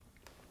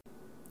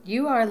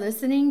You are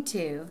listening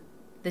to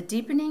the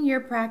Deepening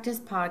Your Practice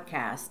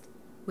podcast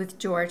with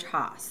George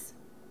Haas.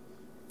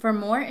 For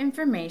more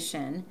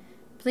information,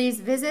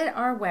 please visit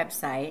our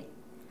website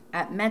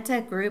at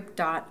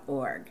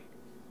metagroup.org.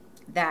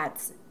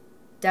 That's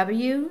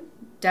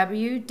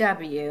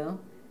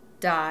www.metagroup.org.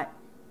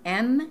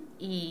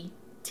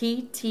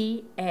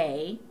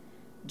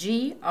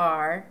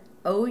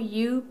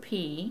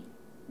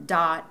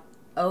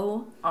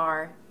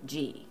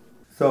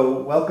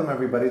 So, welcome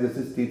everybody. This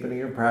is Deepening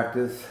Your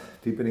Practice.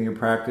 Deepening Your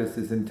Practice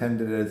is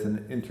intended as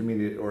an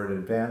intermediate or an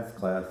advanced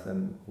class,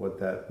 and what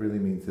that really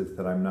means is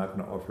that I'm not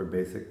going to offer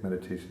basic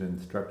meditation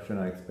instruction.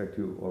 I expect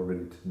you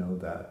already to know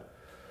that.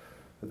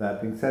 With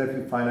that being said, if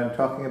you find I'm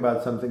talking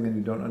about something and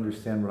you don't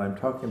understand what I'm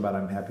talking about,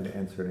 I'm happy to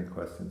answer any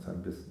questions.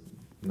 I'm just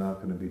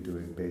not going to be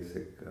doing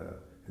basic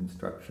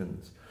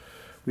instructions.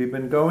 We've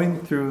been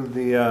going through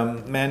the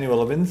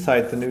Manual of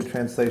Insight, the new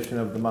translation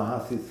of the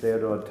Mahasi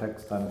Sayadaw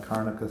text on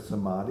Karnika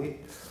Samadhi.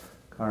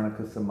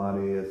 Karnika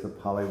Samadhi is a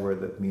Pali word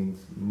that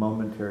means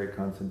momentary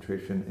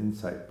concentration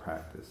insight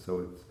practice. So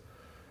it's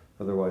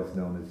otherwise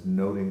known as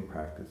noting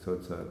practice. So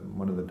it's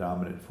one of the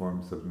dominant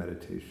forms of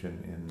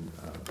meditation in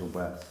the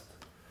West.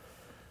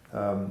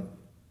 Let's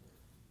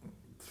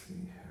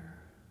see here.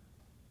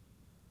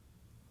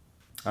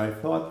 I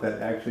thought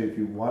that actually if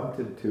you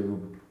wanted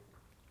to,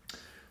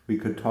 we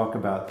could talk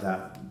about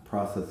that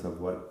process of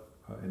what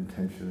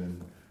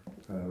intention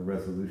and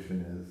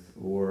resolution is,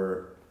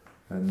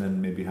 and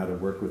then maybe how to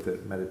work with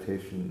it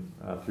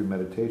through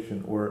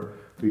meditation, or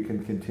we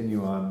can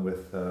continue on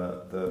with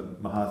the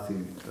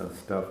Mahasi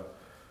stuff.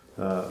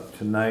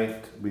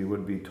 Tonight we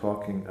would be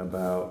talking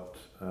about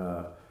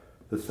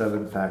the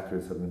 7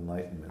 factors of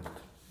enlightenment.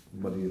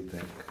 What do you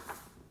think?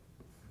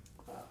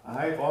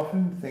 I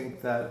often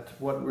think that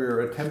what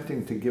we're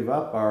attempting to give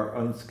up are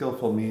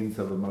unskillful means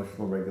of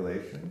emotional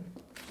regulation,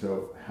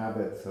 so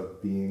habits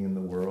of being in the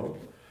world.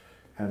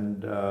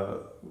 And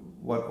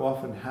what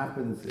often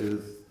happens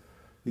is,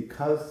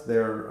 because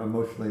they're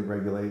emotionally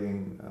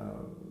regulating,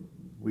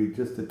 we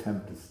just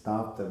attempt to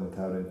stop them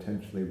without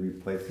intentionally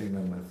replacing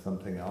them with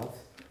something else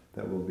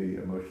that will be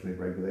emotionally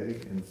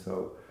regulating. And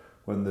so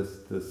when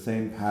the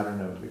same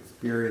pattern of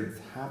experience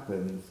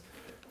happens,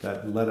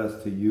 that led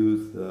us to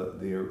use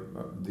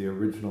the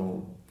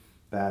original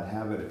bad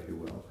habit, if you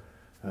will.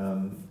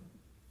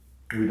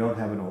 We don't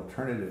have an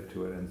alternative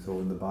to it, and so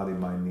when the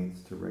body-mind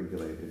needs to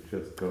regulate, it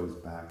just goes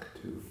back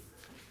to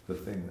the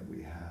thing that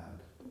we had.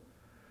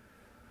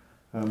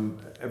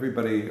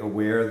 Everybody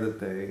aware that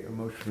they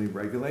emotionally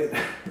regulate?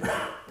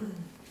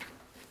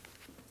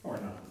 Or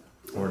not.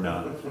 Or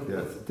not,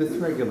 yes.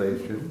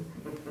 Dysregulation.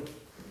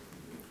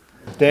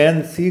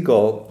 Dan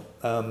Siegel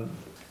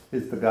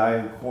is the guy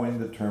who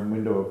coined the term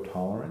window of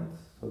tolerance,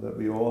 so that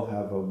we all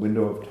have a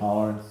window of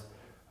tolerance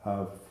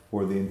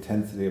for the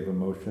intensity of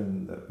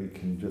emotion that we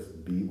can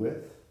just be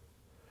with.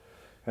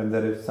 And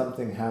that if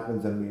something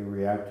happens and we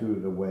react to it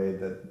in a way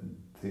that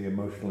the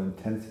emotional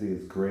intensity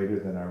is greater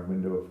than our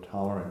window of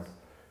tolerance,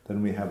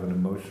 then we have an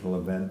emotional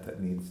event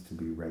that needs to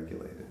be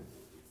regulated.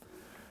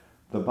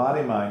 The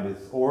body-mind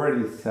is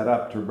already set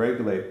up to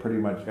regulate pretty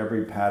much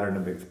every pattern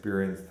of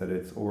experience that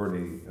it's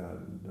already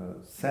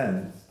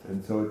sensed,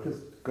 and so it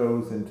just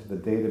goes into the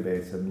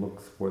database and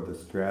looks for the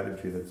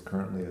strategy that's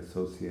currently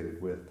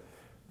associated with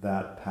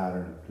that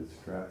pattern of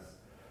distress,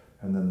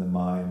 and then the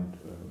mind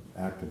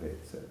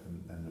activates it,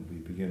 and then we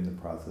begin the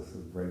process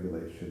of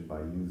regulation by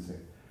using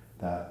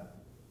that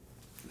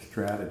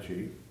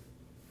strategy.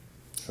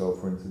 So,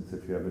 for instance,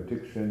 if you have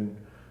addiction,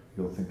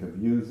 you'll think of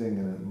using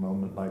in a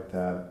moment like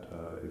that.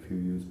 If you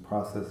use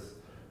process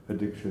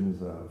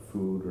addictions,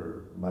 food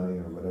or money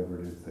or whatever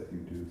it is that you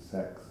do,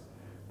 sex,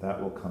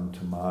 that will come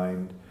to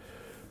mind.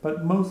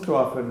 But most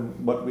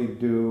often what we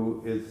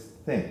do is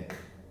think.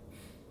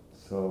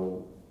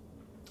 So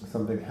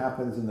something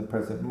happens in the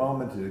present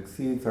moment, it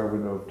exceeds our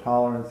window of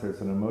tolerance, there's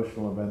an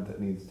emotional event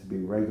that needs to be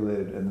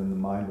regulated, and then the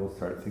mind will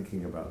start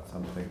thinking about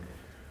something.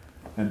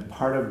 And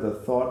part of the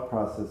thought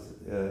process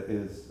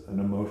is an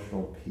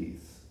emotional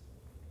piece.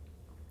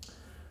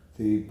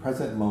 The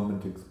present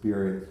moment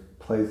experience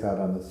plays out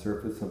on the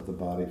surface of the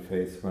body,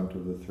 face, front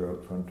of the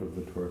throat, front of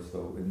the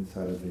torso,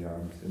 inside of the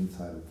arms,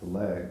 inside of the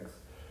legs.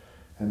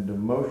 And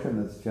emotion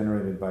that's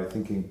generated by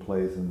thinking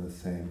plays in the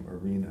same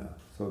arena.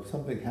 So if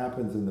something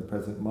happens in the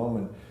present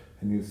moment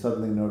and you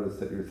suddenly notice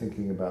that you're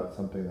thinking about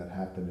something that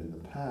happened in the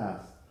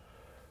past,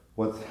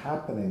 what's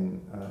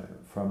happening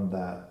from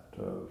that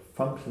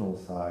functional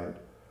side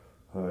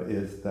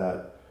is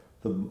that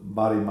the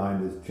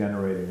body-mind is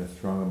generating a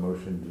strong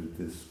emotion to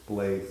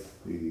displace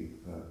the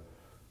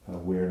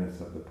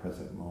awareness of the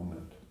present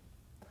moment.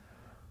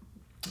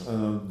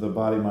 The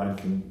body-mind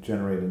can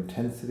generate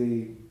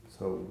intensity,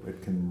 so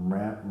it can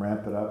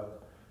ramp it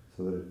up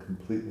so that it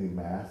completely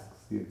masks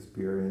the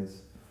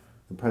experience.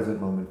 The present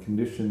moment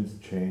conditions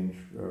change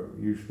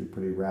usually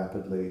pretty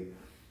rapidly.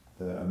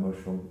 The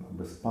emotional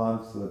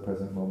response to the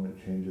present moment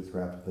changes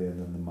rapidly,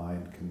 and then the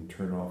mind can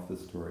turn off the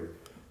story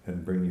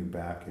and bring you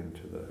back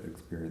into the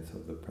experience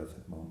of the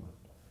present moment.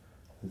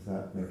 Is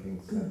that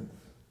making sense?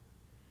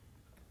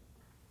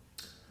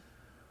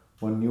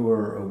 when you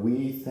were a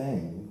wee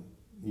thing,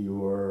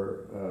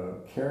 your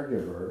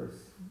caregivers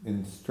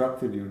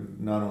instructed you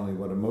not only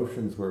what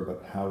emotions were,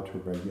 but how to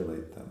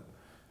regulate them.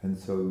 And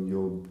so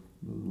you'll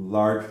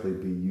largely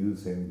be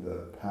using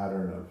the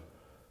pattern of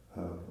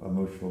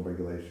emotional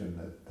regulation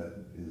that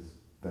is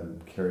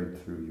been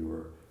carried through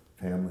your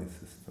family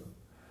system.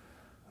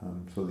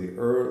 So the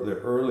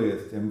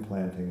earliest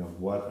implanting of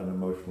what an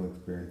emotional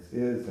experience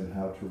is and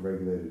how to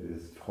regulate it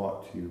is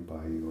taught to you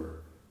by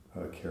your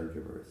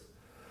caregivers.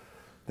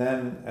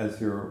 Then,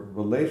 as your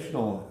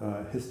relational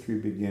history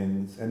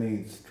begins,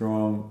 any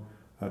strong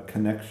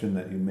connection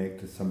that you make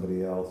to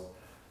somebody else,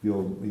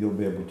 you'll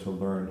be able to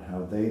learn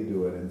how they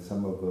do it, and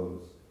some of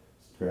those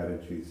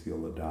strategies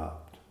you'll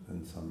adopt,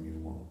 and some you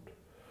won't.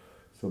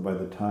 So by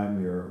the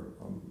time you're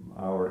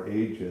our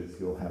ages,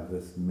 you'll have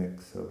this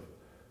mix of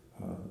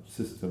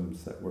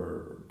systems that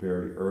were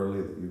very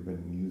early that you've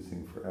been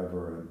using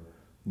forever, and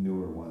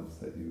newer ones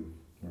that you've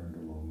learned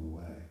along the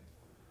way.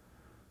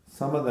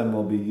 Some of them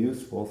will be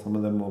useful, some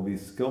of them will be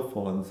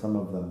skillful, and some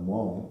of them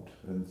won't.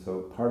 And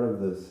so part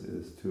of this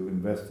is to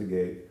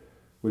investigate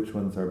which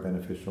ones are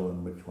beneficial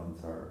and which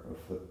ones are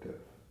afflictive.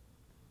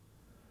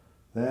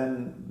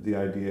 Then the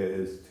idea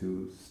is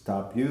to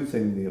stop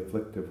using the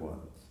afflictive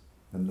ones.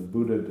 And the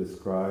Buddha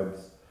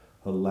describes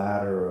a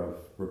ladder of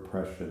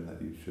repression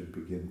that you should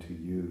begin to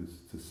use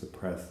to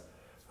suppress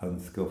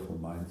unskillful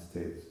mind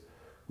states,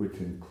 which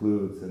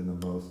includes, in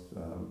the most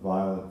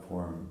violent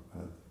form,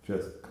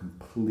 just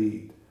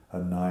complete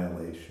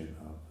annihilation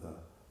of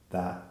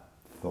that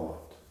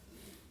thought.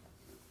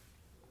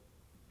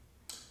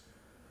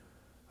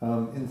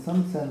 In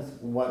some sense,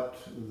 what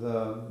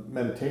the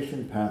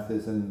meditation path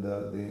is and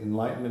the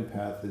enlightenment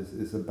path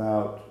is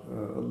about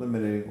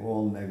eliminating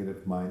all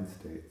negative mind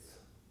states.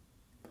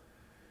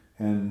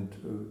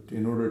 And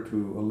in order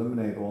to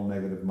eliminate all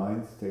negative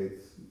mind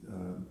states,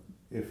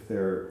 if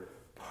they're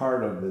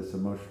part of this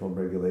emotional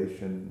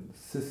regulation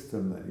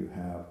system that you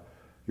have,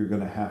 you're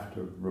going to have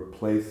to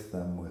replace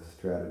them with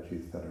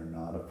strategies that are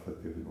not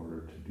afflictive in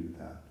order to do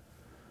that.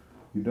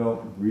 You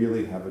don't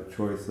really have a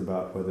choice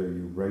about whether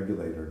you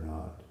regulate or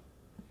not.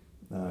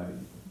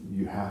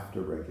 You have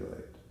to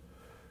regulate.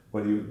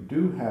 What you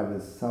do have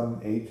is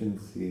some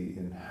agency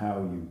in how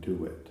you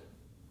do it.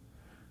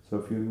 So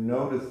if you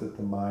notice that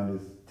the mind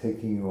is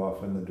taking you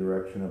off in the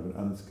direction of an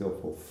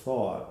unskillful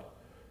thought,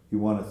 you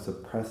want to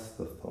suppress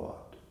the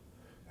thought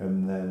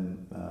and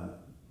then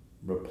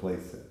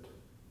replace it.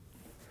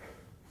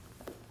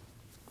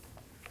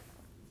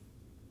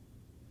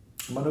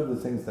 One of the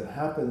things that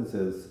happens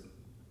is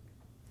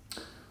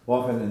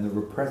often in the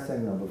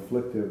repressing of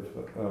afflictive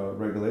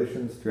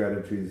regulation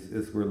strategies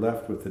is we're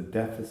left with a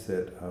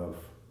deficit of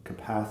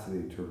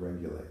capacity to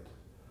regulate.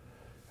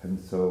 And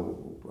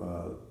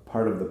so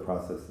part of the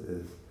process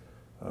is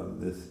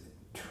this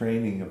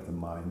training of the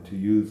mind to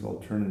use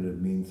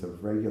alternative means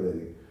of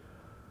regulating.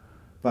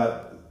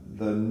 But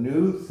the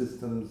new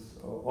systems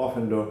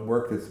often don't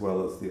work as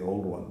well as the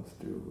old ones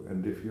do.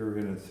 And if you're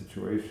in a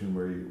situation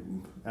where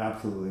you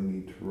absolutely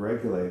need to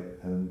regulate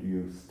and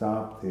you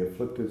stop the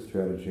afflictive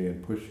strategy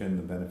and push in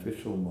the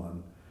beneficial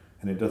one,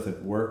 and it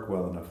doesn't work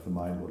well enough, the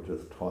mind will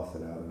just toss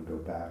it out and go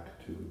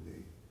back to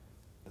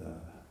the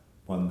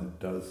one that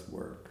does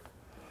work.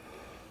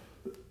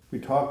 We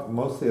talk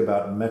mostly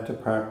about metta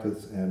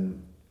practice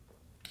and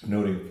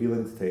noting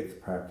feeling states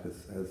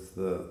practice as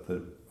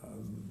the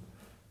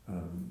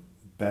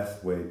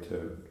best way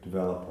to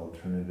develop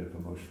alternative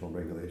emotional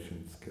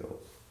regulation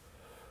skills.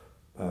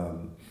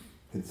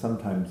 It's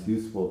sometimes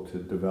useful to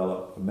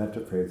develop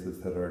metta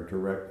phrases that are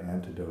direct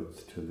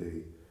antidotes to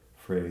the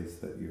phrase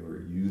that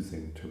you're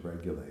using to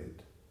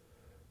regulate.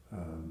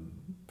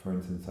 For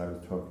instance, I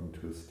was talking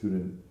to a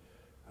student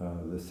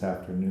this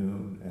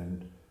afternoon,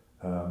 and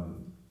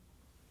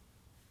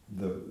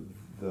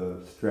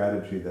the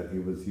strategy that he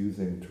was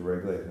using to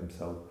regulate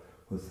himself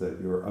was that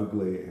you're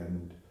ugly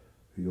and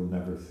you'll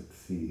never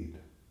succeed.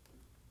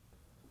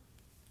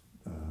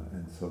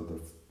 And so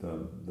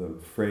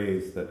the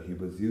phrase that he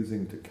was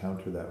using to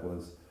counter that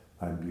was,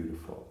 I'm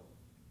beautiful.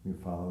 You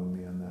following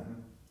me on that?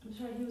 I'm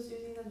sorry, he was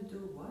using that to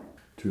do what?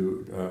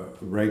 To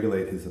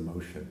regulate his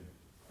emotion.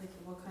 Like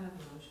what kind of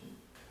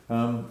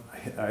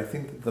emotion? I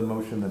think that the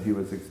emotion that he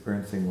was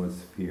experiencing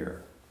was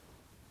fear.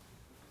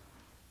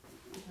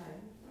 Okay.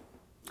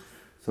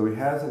 So he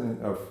has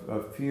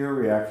a fear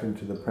reaction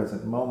to the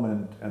present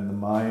moment, and the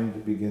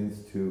mind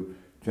begins to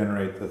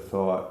generate the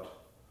thought,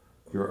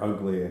 you're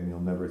ugly and you'll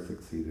never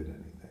succeed at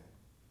anything,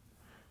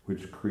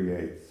 which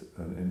creates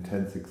an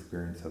intense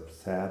experience of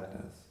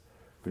sadness,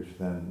 which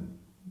then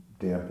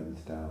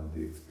dampens down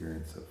the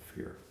experience of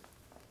fear.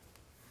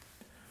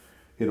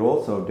 It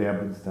also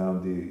dampens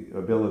down the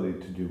ability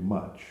to do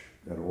much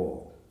at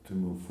all, to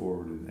move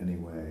forward in any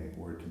way,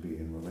 or to be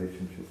in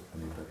relationship with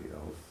anybody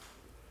else.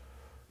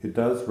 It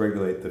does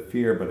regulate the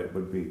fear, but it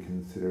would be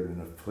considered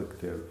an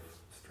afflictive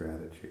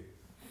strategy.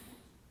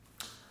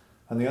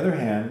 On the other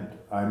hand,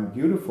 I'm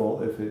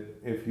beautiful,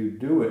 if you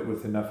do it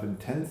with enough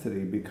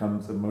intensity,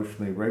 becomes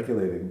emotionally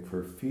regulating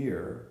for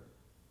fear,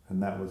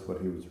 and that was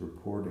what he was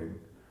reporting,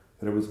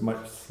 that it was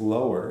much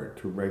slower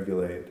to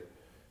regulate,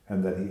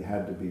 and that he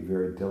had to be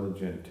very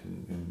diligent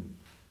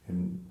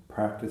in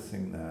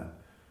practicing that,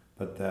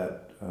 but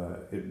that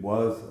it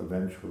was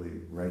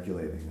eventually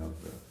regulating of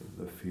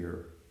the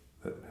fear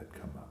that had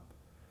come up.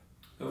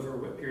 Over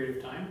what period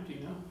of time, do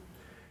you know?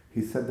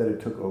 He said that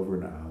it took over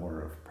an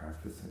hour of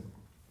practicing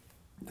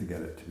to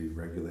get it to be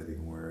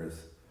regulating,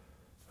 whereas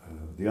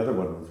the other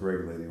one was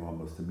regulating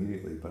almost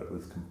immediately, but it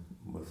was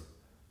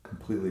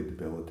completely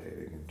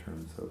debilitating in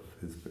terms of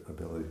his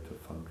ability to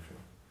function.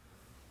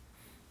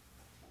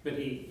 But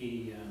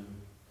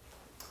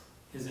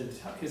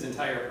his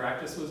entire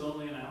practice was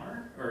only an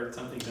hour, or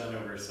something done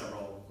over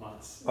several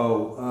months?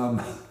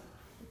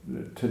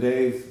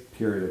 Today's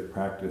period of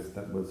practice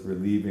that was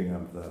relieving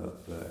of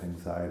the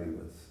anxiety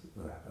was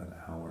an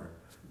hour.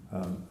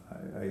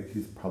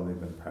 He's probably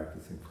been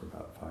practicing for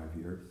about 5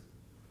 years.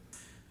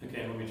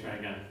 Okay, let me try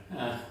again.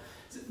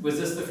 Was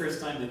this the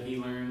first time that he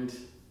learned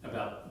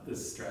about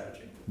this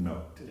strategy?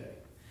 No. Today.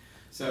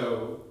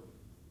 So,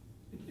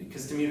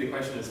 because to me the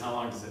question is, how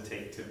long does it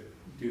take to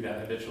do that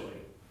habitually?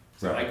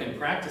 So right. I can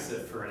practice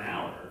it for an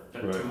hour,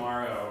 but right.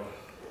 Tomorrow,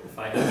 if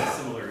I have a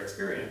similar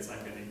experience, I'm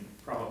going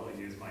to probably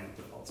use my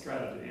default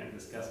strategy. I'm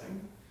just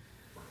guessing.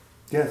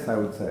 Yes, I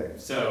would say.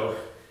 So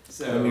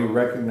when you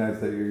recognize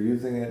that you're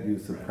using it, you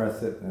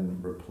suppress it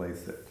and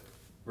replace it.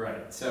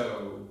 Right.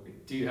 So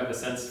do you have a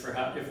sense for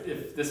how,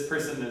 if this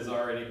person has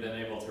already been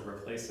able to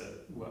replace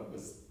it,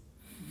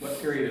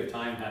 what period of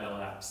time had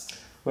elapsed?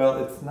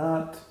 Well, it's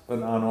not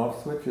an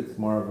on-off switch. It's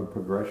more of a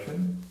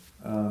progression.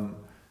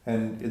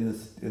 And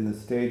in the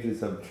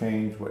stages of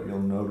change, what you'll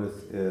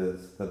notice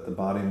is that the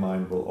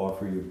body-mind will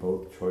offer you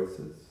both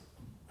choices.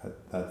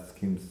 That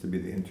seems to be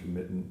the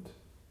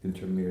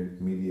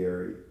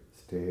intermediary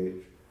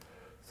stage.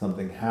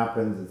 Something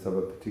happens, it's of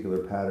a particular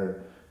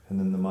pattern, and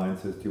then the mind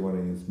says, do you want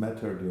to use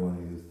metta or do you want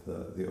to use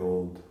the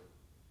old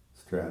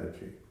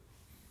strategy?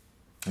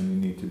 And you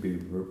need to be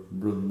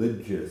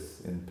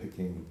religious in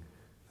picking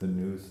the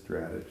new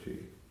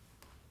strategy,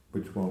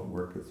 which won't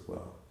work as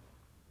well.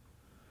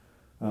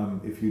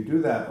 If you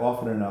do that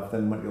often enough,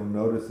 then what you'll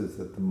notice is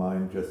that the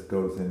mind just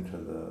goes into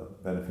the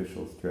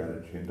beneficial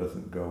strategy and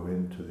doesn't go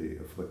into the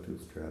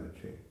afflictive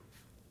strategy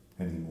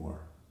anymore.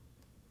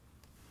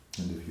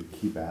 And if you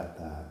keep at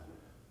that,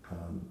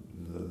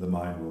 the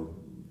mind will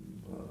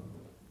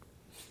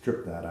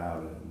strip that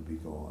out and be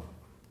gone.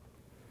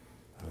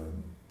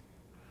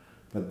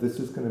 But this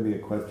is going to be a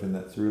question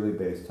that's really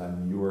based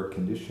on your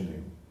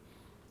conditioning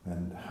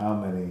and how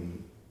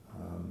many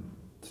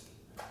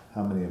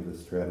of the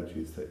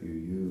strategies that you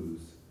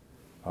use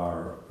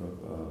are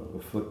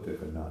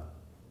afflictive and not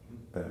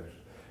beneficial.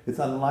 It's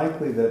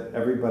unlikely that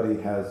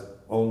everybody has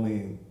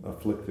only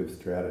afflictive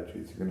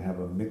strategies. You're going to have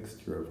a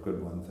mixture of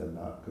good ones and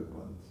not good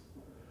ones.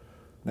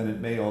 And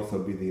it may also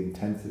be the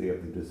intensity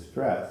of the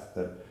distress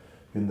that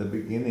in the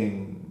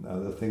beginning,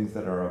 the things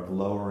that are of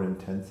lower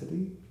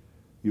intensity,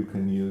 you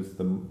can use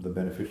the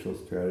beneficial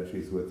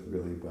strategies with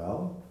really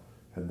well,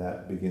 and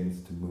that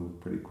begins to move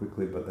pretty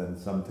quickly. But then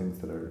some things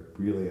that are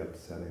really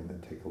upsetting,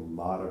 that take a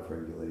lot of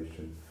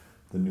regulation,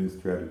 the new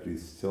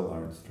strategies still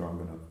aren't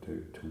strong enough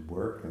to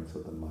work, and so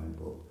the mind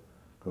will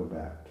go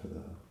back to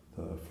the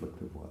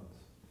afflictive ones.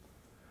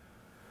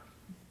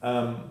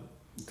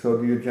 So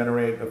do you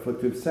generate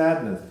afflictive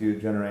sadness? Do you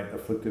generate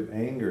afflictive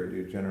anger? Do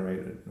you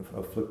generate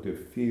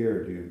afflictive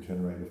fear? Do you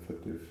generate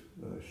afflictive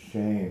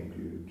shame?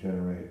 Do you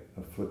generate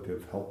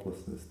afflictive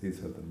helplessness? These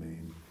are the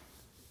main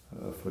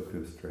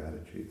afflictive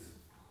strategies.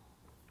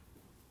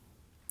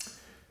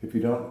 If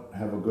you don't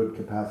have a good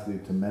capacity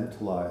to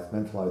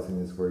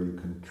mentalizing is where you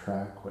can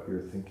track what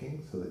you're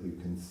thinking so that you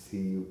can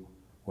see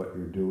what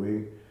you're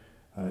doing.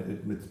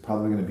 It's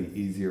probably going to be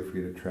easier for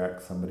you to track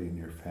somebody in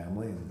your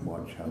family and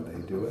watch how they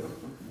do it,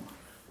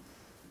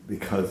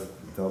 because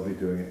they'll be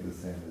doing it the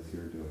same as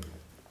you're doing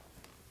it,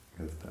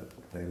 because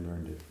they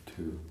learned it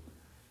too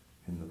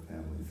in the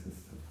family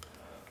system.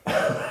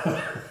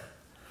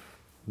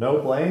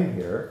 No blame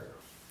here.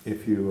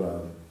 If you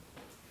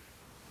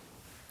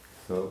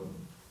so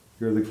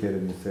you're the kid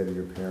and you say to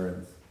your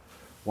parents,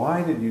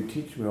 why did you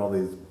teach me all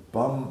these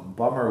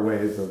bummer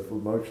ways of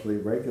emotionally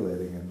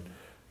regulating? And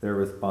their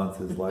response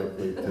is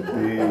likely to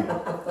be,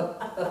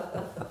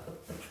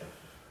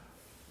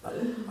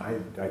 I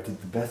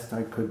did the best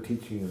I could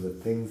teaching you the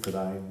things that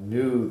I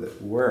knew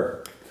that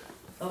worked.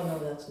 Oh, no,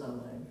 that's not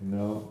mine.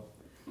 No.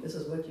 This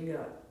is what you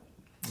got.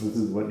 This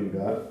is what you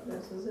got?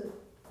 This is it.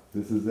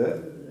 This is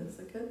it? That's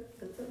okay.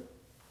 That's it.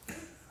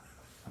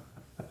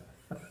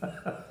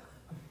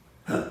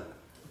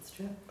 It's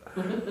true.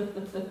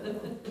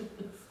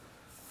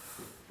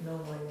 No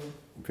whining.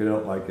 If you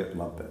don't like it,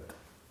 lump it.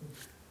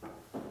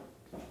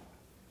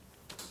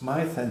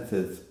 My sense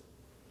is,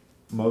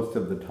 most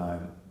of the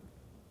time,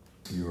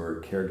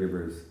 your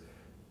caregivers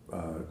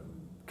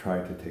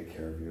try to take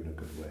care of you in a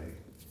good way.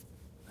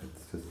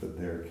 It's just that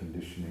their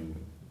conditioning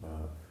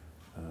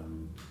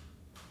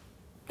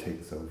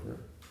takes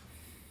over.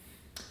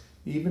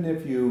 Even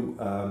if you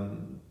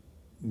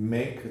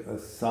make a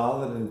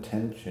solid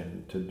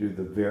intention to do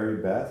the very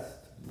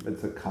best,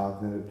 it's a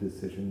cognitive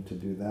decision to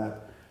do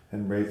that.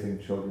 And raising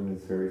children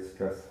is very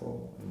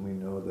stressful, and we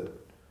know that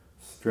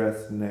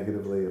stress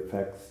negatively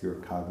affects your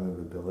cognitive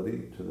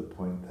ability to the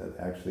point that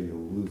actually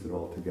you'll lose it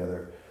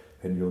altogether,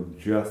 and you'll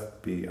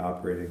just be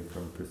operating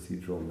from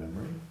procedural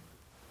memory.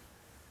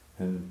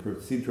 And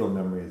procedural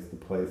memory is the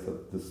place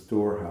of the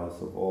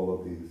storehouse of all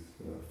of these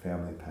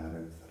family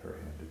patterns that are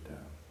handed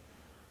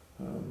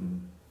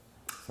down.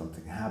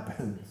 Something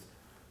happens,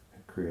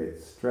 it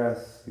creates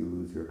stress, you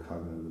lose your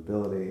cognitive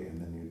ability,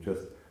 and then you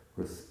just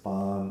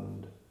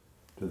respond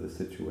to the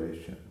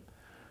situation.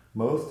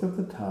 Most of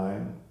the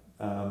time,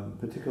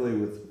 particularly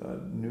with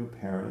new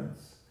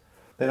parents,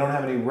 they don't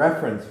have any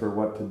reference for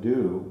what to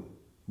do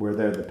where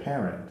they're the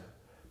parent,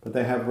 but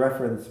they have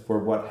reference for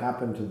what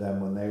happened to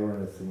them when they were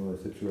in a similar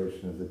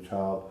situation as a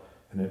child,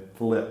 and it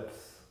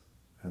flips,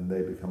 and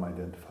they become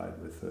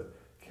identified with the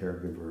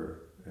caregiver,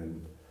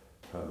 and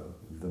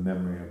the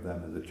memory of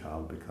them as a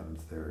child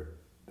becomes their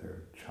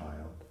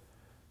child,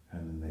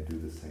 and they do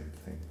the same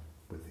thing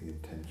with the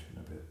intention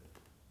of it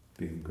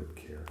being good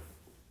care.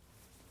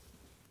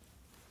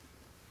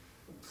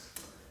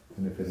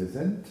 And if it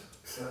isn't,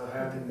 so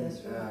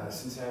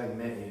since having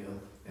met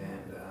you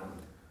and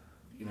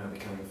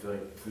becoming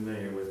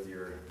familiar with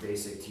your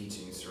basic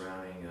teachings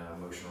surrounding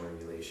emotional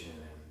regulation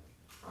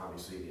and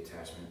obviously the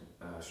attachment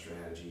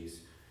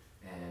strategies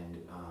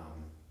and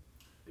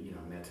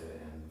metta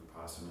and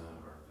vipassana,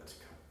 or that's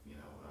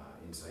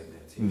insight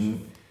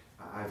meditation.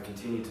 I've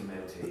continued to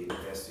meditate,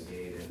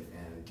 investigate,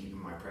 and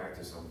deepen my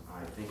practice.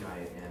 I think I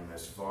am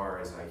as far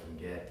as I can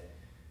get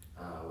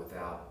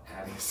without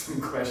having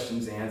some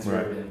questions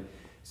answered and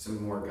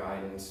some more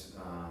guidance.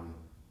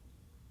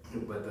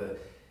 But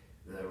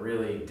the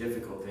really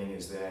difficult thing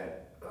is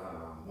that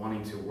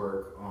wanting to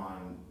work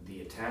on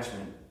the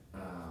attachment,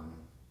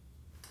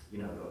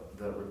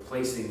 the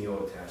replacing the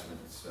old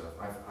attachment stuff.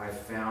 I've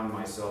found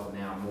myself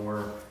now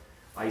more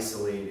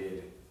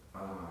isolated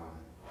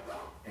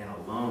and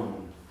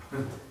alone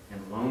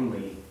and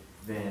lonely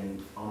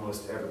than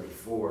almost ever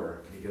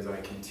before, because I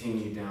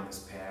continue down this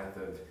path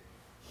of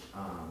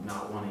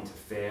not wanting to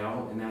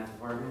fail in that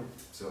department.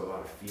 So a lot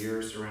of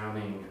fear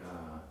surrounding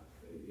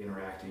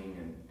interacting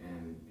and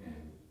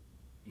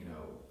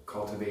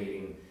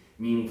cultivating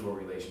meaningful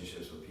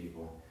relationships with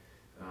people,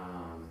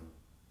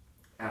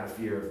 out of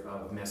fear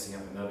of messing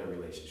up another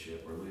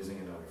relationship or losing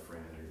another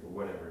friend or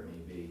whatever it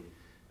may be.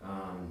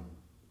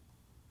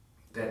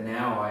 That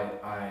now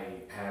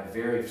I have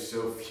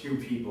so few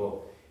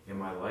people in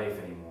my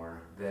life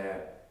anymore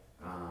that,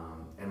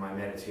 and my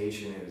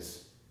meditation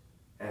is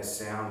as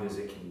sound as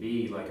it can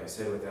be, like I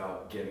said,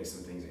 without getting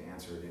some things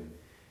answered.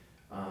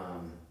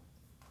 And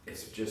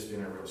it's just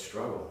been a real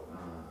struggle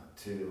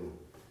to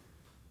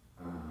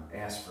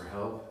ask for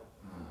help.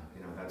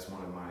 That's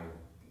one of my,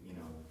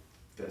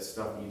 the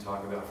stuff that you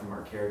talk about from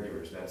our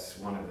caregivers, that's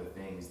one of the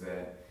things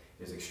that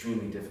is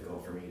extremely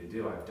difficult for me to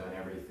do. I've done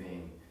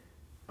everything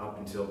up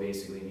until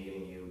basically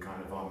meeting you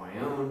kind of on my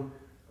own,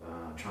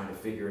 trying to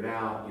figure it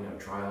out,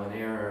 trial and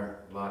error,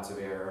 lots of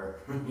error,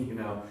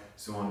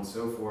 so on and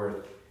so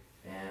forth.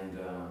 And,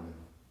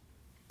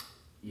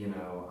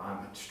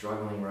 I'm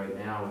struggling right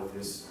now with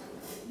this,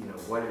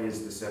 what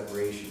is the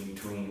separation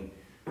between,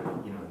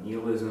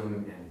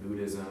 nihilism and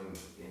Buddhism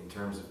in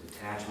terms of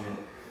detachment.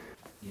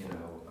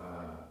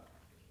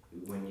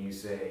 When you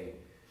say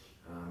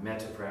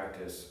metta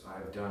practice,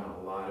 I've done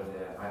a lot of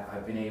that.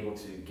 I've been able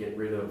to get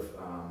rid of,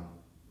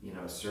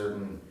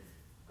 certain,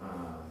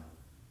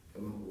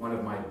 one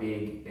of my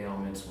big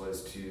ailments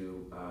was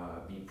to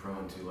be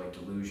prone to like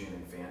delusion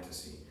and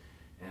fantasy.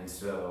 And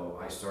so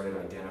I started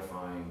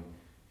identifying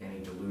any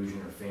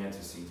delusion or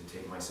fantasy to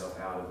take myself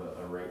out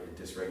of a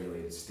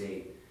dysregulated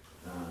state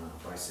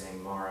by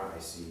saying, Mara, I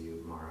see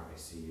you, Mara, I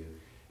see you.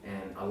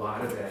 And a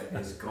lot of that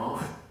is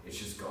gone. It's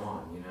just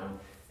gone,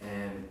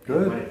 And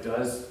when it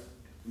does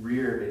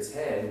rear its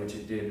head, which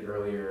it did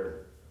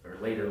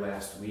later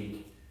last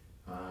week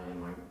in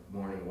my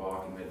morning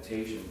walk and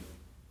meditation,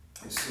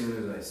 as soon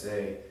as I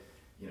say,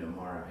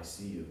 Mara, I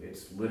see you,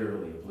 it's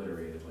literally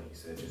obliterated, like you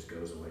said, just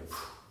goes away.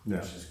 Yeah.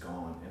 It's just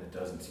gone, and it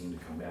doesn't seem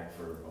to come back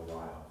for a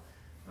while.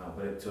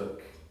 But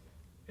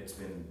it's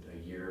been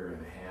a year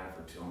and a half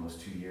or almost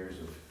 2 years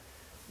of,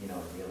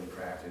 daily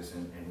practice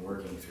and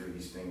working through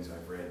these things.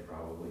 I've read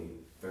probably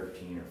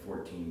 13 or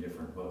 14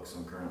 different books.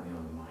 I'm currently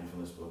on the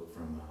mindfulness book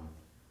from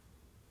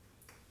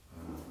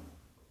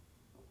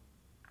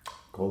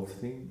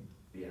Goldstein?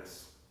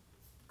 Yes,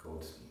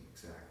 Goldstein,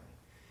 exactly.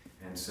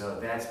 And so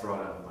that's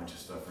brought up a bunch of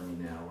stuff for me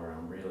now, where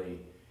I'm really,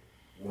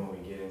 when we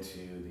get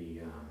into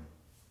the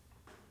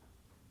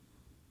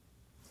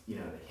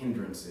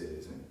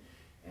hindrances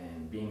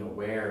and being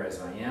aware as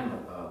I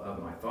am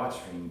of my thought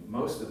stream,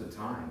 most of the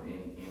time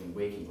in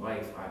waking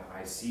life,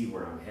 I see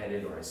where I'm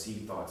headed, or I see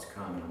thoughts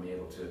come, and I'm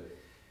able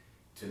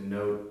to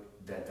note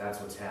that that's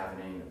what's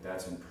happening, that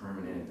that's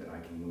impermanent, that I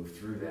can move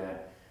through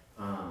that.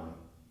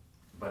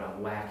 But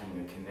I'm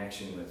lacking a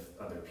connection with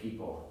other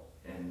people.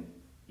 And,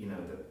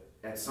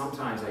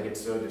 sometimes I get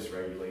so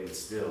dysregulated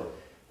still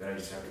that I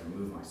just have to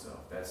remove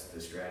myself. That's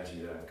the strategy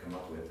that I've come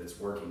up with. It's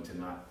working to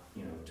not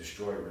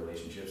destroy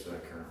relationships that I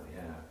currently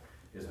have,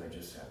 is I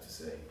just have to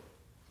say,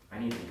 I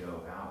need to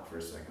go out for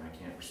a second. I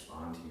can't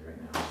respond to you right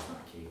now. I'm just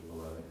not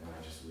capable of it, and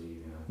I just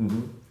leave.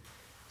 Mm-hmm.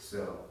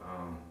 So,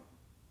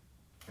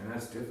 and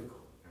that's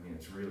difficult. I mean,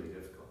 it's really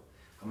difficult.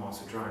 I'm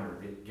also trying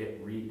to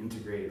get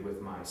reintegrated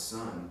with my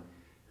son,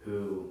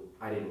 who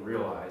I didn't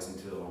realize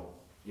until,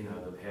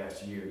 the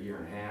past year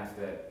and a half,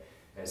 that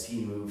as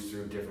he moves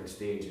through different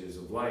stages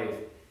of life,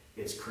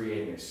 it's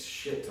creating a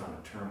shit ton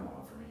of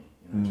turmoil for me.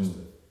 Just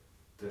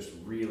this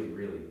really,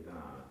 really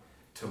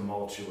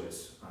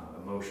tumultuous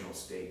emotional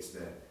states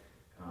that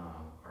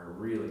are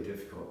really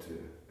difficult to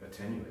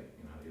attenuate.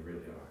 They really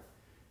are.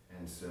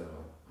 And so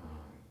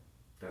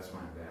that's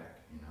why I'm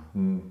back.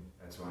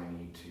 That's why I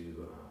need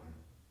to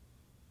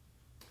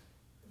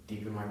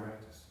deepen my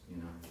practice.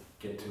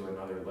 Get to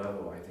another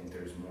level. I think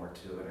there's more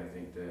to it. I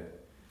think that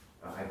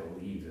I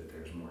believe that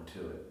there's more to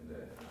it.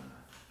 That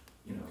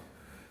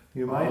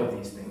all of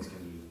these things can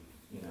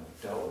be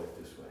dealt with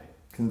this way.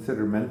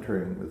 Consider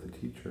mentoring with a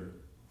teacher.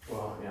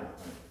 Well, yeah.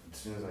 As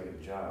soon as I get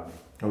a job,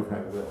 Okay.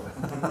 I will.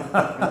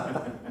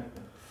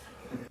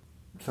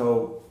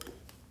 So,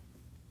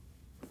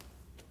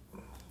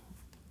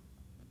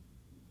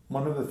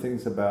 one of the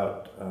things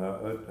about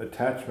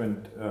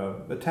attachment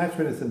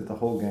isn't the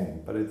whole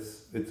game, but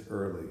it's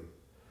early.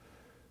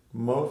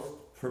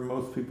 For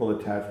most people,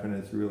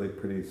 attachment is really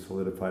pretty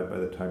solidified by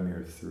the time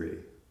you're 3.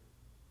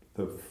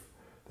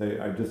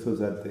 I just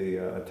was at the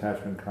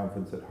attachment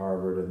conference at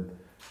Harvard, and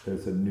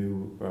there's a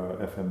new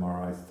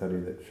fMRI study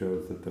that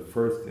shows that the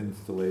first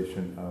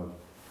installation of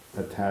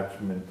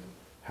attachment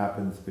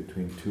happens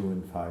between 2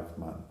 and 5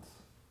 months.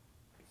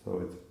 So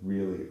it's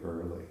really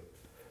early.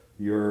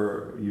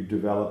 You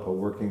develop a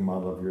working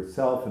model of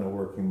yourself and a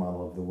working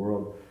model of the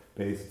world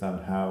based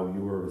on how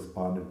you were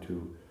responded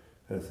to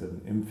as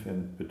an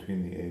infant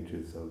between the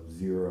ages of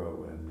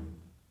 0 and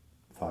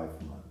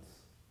 5 months.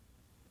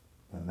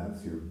 And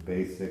that's your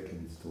basic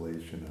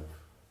installation of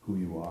who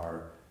you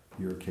are,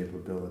 your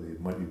capability,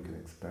 and what you can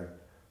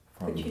expect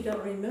from But you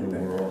don't remember.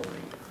 the world.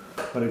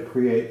 But it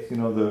creates, the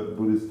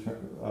Buddhist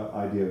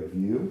idea of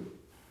view.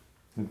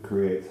 It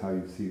creates how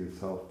you see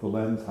yourself, the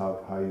lens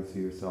of how you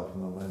see yourself,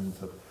 and the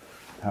lens of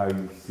how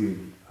you see,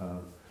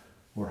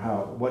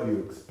 what you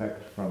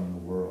expect from the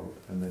world,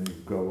 and then you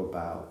go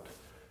about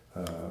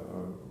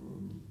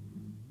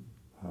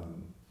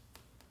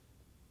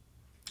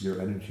your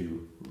energy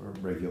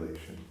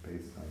regulation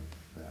based on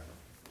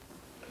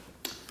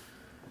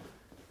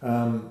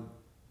that.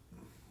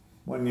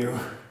 When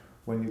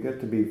you get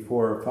to be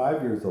 4 or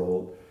 5 years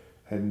old,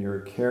 and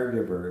your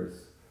caregivers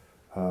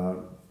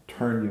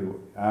turn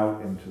you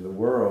out into the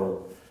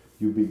world,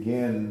 you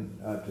begin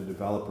to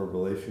develop a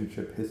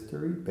relationship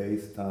history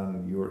based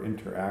on your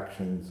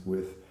interactions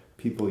with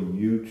people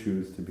you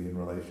choose to be in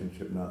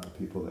relationship, not the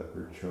people that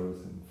were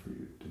chosen for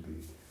you to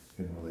be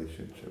in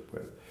relationship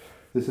with.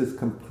 This is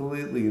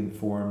completely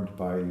informed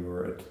by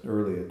your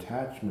early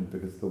attachment,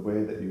 because the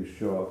way that you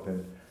show up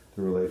in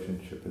the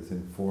relationship is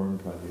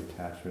informed by the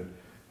attachment,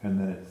 and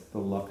then it's the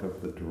luck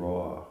of the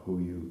draw, who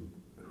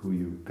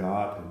you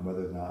got, and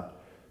whether or not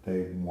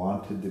they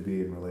wanted to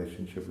be in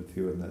relationship with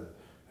you, and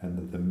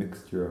that the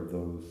mixture of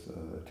those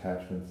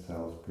attachment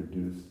styles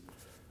produced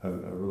a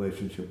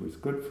relationship was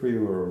good for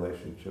you, or a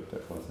relationship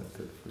that wasn't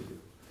good for you.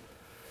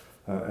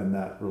 And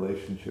that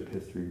relationship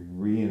history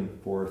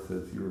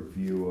reinforces your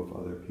view of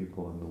other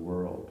people in the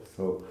world.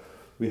 So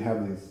we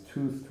have these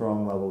 2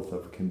 strong levels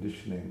of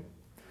conditioning.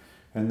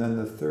 And then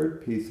the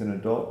third piece in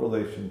adult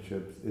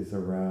relationships is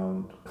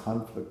around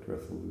conflict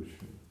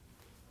resolution.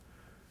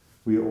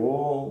 We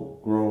all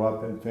grow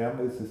up in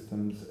family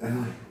systems,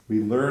 and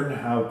we learn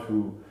how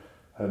to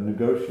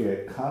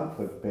negotiate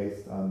conflict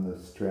based on the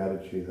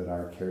strategy that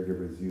our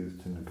caregivers use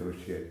to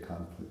negotiate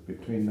conflict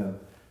between them,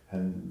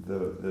 and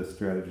the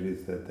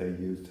strategies that they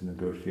use to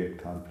negotiate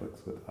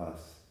conflicts with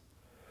us.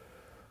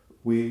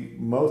 We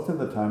most of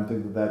the time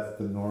think that that's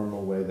the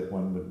normal way that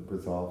one would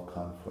resolve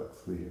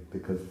conflicts,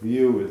 because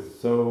view is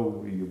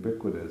so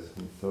ubiquitous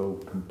and so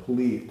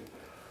complete.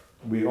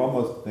 We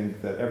almost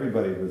think that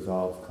everybody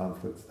resolves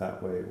conflicts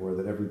that way, or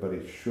that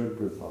everybody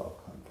should resolve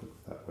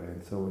conflicts that way.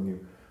 And so when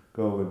you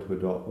go into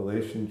adult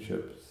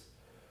relationships,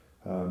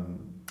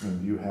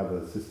 and you have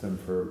a system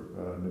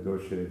for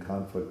negotiating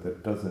conflict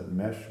that doesn't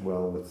mesh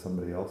well with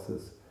somebody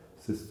else's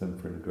system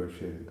for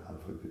negotiating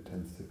conflict, it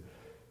tends to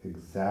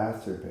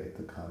exacerbate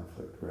the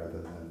conflict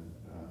rather than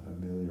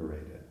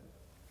ameliorate it.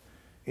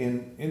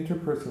 In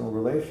interpersonal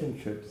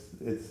relationships,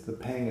 it's the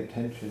paying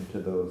attention to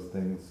those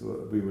things.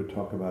 We would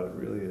talk about it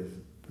really as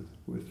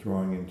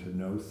withdrawing into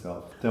no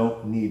self.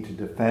 Don't need to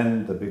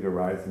defend the big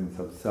arisings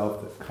of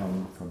self that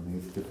come from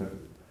these different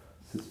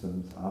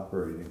systems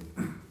operating.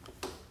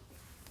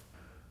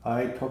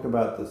 I talk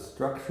about the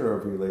structure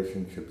of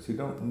relationships. You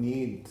don't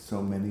need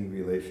so many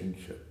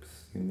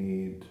relationships. You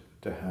need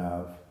to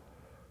have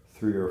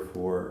 3 or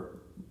 4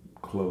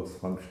 close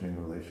functioning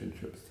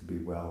relationships to be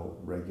well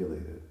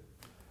regulated.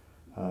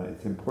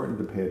 It's important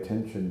to pay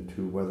attention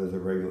to whether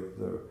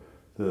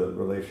the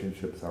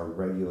relationships are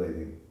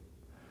regulating.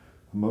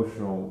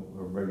 emotional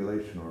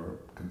regulation or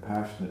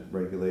compassionate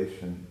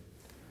regulation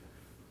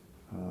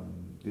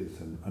is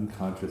an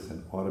unconscious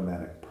and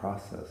automatic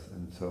process.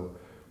 And so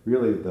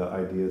really the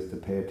idea is to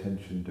pay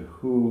attention to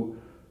who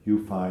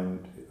you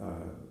find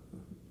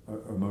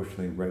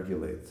emotionally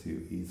regulates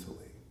you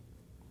easily,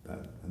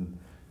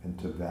 and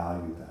to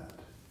value that.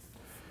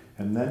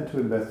 And then to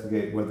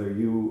investigate whether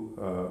you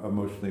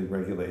emotionally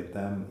regulate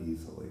them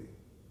easily.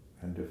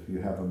 And if you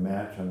have a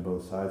match on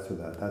both sides of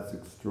that, that's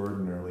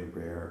extraordinarily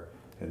rare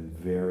and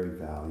very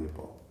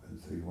valuable. And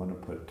so you want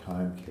to put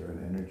time, care,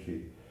 and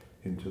energy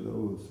into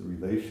those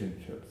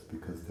relationships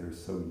because they're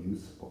so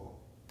useful.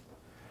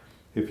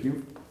 If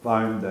you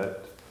find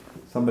that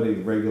somebody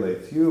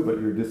regulates you, but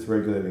you're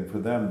dysregulating for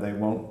them, they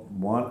won't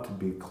want to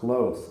be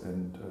close,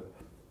 and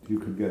you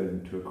could get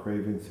into a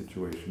craving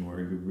situation where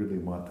you really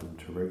want them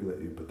to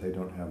regulate you, but they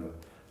don't have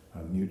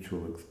a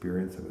mutual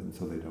experience of it, and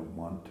so they don't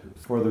want to.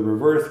 For the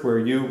reverse, where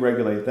you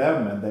regulate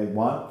them and they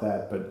want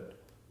that, but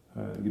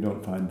you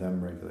don't find them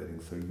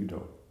regulating, so you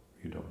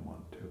don't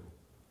want to.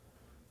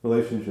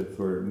 Relationships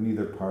where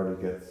neither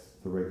party gets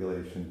the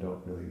regulation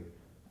don't really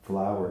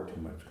flower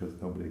too much because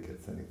nobody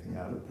gets anything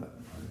out of that.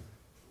 Right?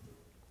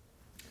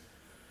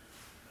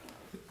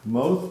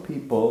 Most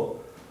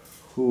people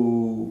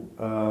who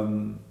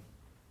come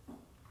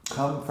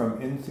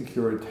from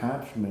insecure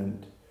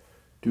attachment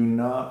do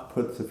not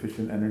put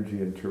sufficient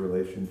energy into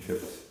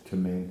relationships to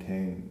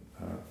maintain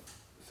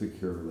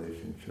secure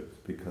relationships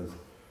because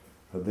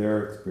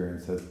their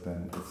experience has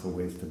been it's a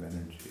waste of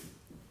energy.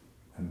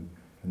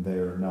 And they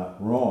are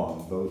not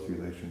wrong. Those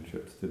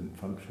relationships didn't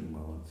function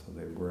well, and so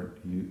they weren't.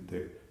 You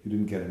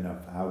didn't get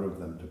enough out of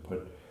them to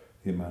put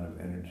the amount of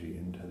energy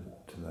into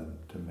them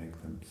to make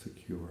them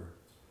secure.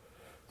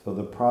 So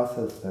the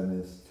process then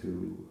is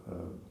to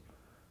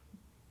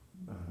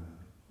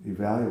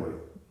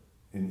evaluate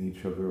in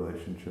each of the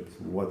relationships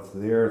what's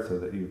there, so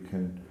that you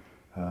can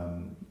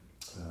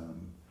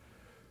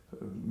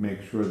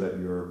make sure that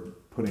you're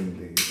putting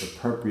the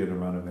appropriate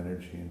amount of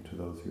energy into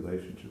those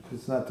relationships.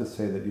 It's not to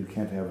say that you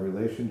can't have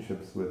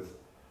relationships with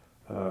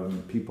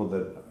people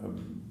that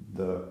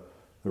the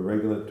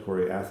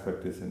regulatory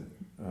aspect isn't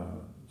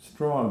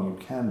strong. You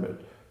can,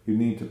 but you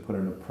need to put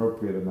an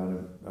appropriate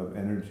amount of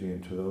energy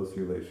into those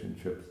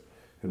relationships.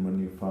 And when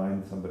you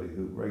find somebody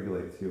who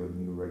regulates you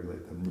and you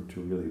regulate them, to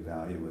really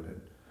value it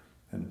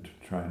and to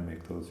try and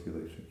make those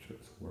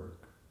relationships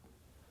work.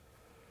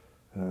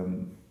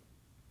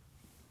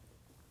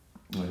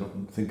 I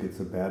don't think it's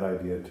a bad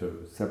idea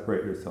to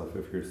separate yourself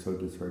if you're so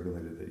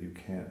dysregulated that you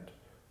can't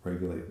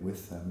regulate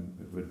with them.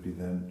 It would be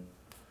then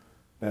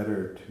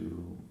better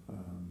to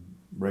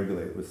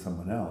regulate with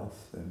someone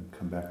else and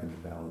come back into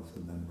balance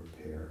and then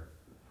repair.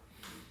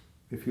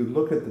 If you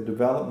look at the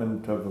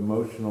development of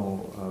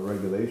emotional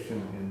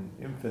regulation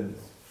in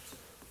infants,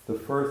 the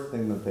first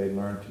thing that they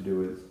learn to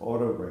do is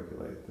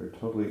auto-regulate. They're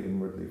totally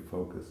inwardly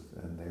focused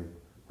and they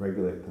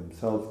regulate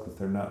themselves because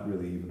they're not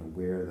really even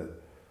aware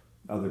that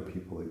other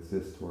people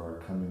exist who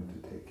are coming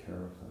to take care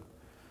of them.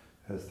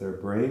 As their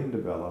brain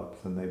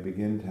develops and they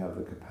begin to have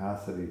the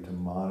capacity to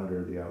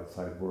monitor the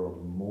outside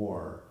world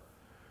more,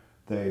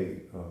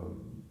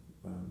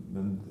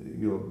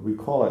 we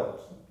call it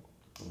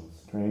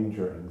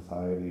stranger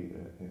anxiety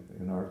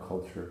in our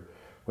culture,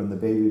 when the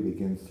baby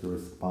begins to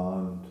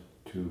respond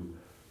to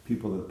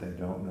people that they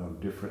don't know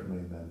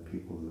differently than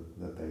people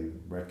that they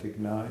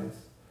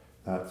recognize.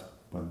 That's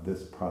when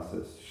this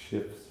process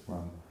shifts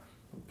from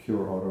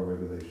pure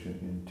auto-regulation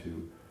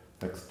into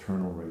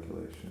external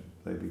regulation.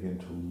 They begin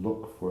to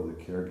look for the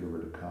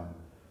caregiver to come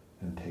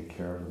and take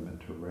care of them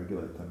and to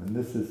regulate them. And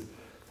this is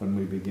when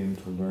we begin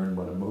to learn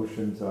what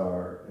emotions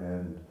are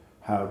and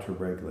how to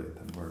regulate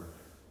them. We're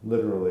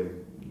literally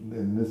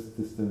in this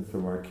distance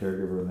from our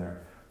caregiver, and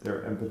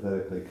they're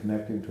empathetically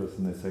connecting to us,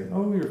 and they say,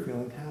 oh, you're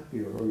feeling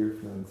happy, or oh, you're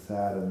feeling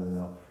sad, and then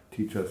they'll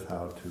teach us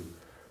how to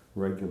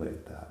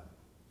regulate that.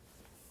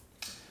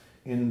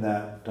 In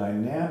that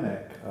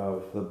dynamic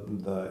of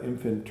the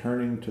infant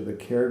turning to the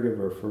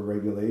caregiver for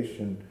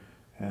regulation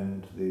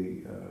and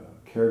the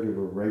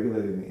caregiver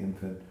regulating the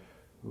infant,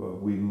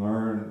 we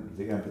learn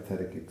the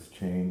empathetic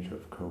exchange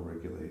of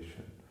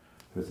co-regulation.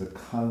 There's a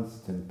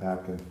constant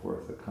back and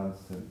forth, a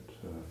constant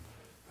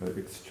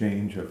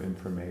exchange of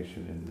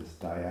information in this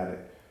dyadic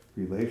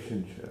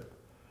relationship.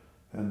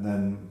 And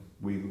then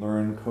we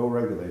learn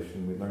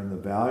co-regulation, we learn the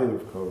value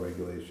of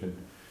co-regulation,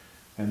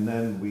 and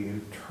then we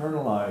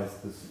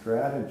internalize the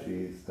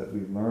strategies that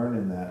we learn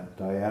in that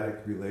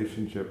dyadic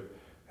relationship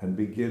and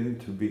begin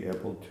to be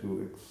able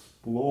to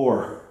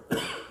explore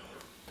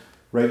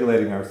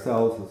regulating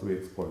ourselves as we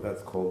explore.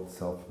 That's called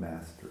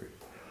self-mastery.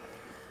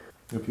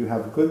 If you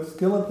have good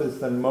skill at this,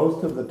 then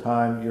most of the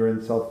time you're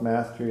in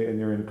self-mastery and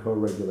you're in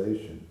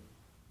co-regulation.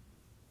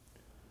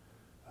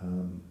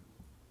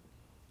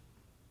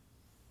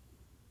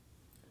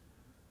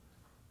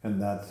 And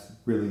that's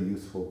really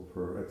useful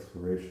for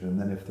exploration. And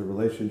then if the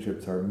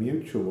relationships are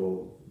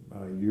mutual,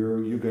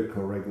 you get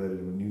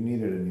co-regulated when you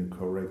need it, and you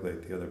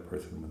co-regulate the other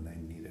person when they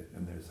need it.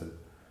 And there's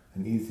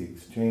an easy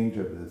exchange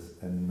of this,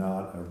 and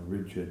not a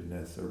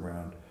rigidness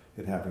around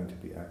it having to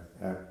be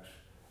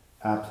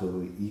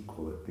absolutely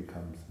equal. It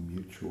becomes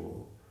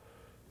mutual,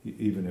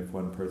 even if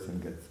one person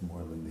gets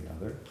more than the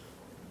other.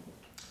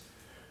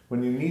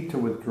 When you need to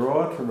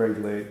withdraw to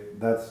regulate,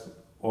 that's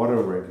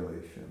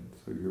auto-regulation.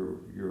 So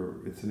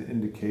it's an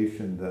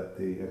indication that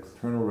the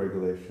external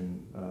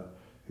regulation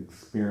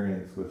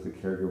experience with the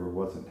caregiver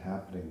wasn't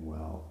happening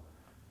well,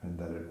 and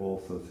that it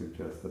also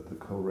suggests that the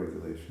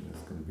co-regulation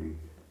is going to be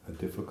a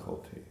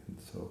difficulty. And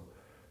so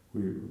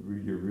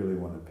you really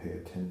want to pay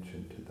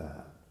attention to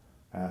that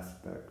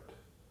aspect.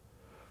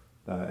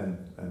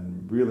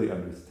 And really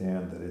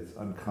understand that it's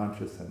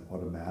unconscious and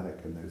automatic,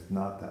 and there's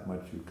not that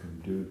much you can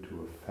do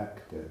to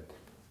affect it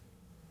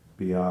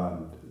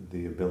beyond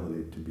the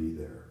ability to be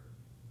there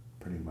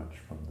pretty much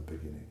from the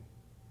beginning.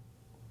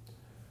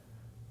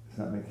 Is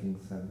that making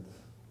sense?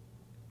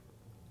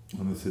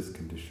 And this is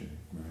conditioning,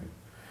 right?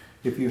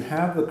 If you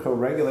have the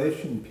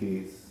co-regulation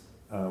piece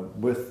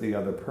with the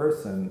other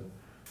person,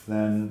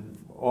 then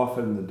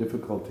often the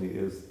difficulty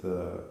is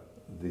the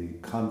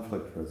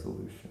conflict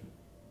resolution.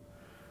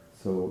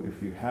 So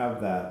if you have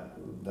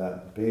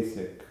that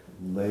basic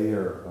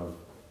layer of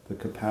the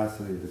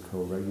capacity to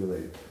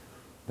co-regulate,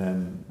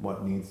 then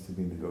what needs to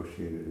be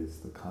negotiated is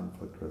the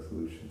conflict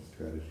resolution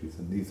strategies.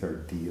 And these are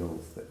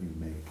deals that you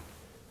make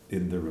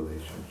in the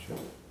relationship,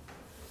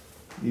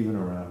 even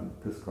around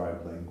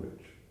prescribed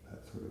language,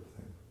 that sort of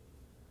thing.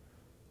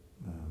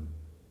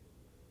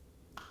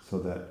 So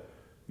that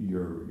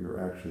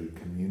you're actually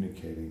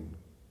communicating.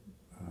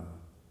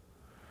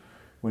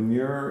 When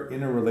you're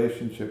in a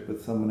relationship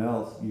with someone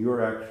else,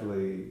 you're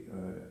actually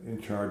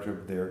in charge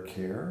of their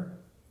care,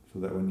 so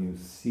that when you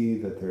see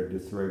that they're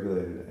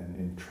dysregulated and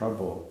in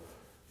trouble,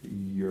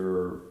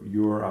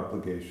 your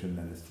obligation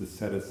then is to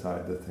set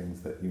aside the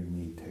things that you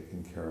need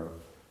taken care of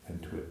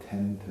and to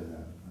attend to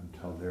them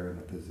until they're in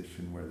a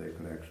position where they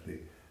could actually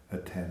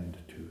attend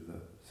to the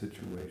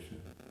situation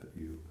that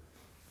you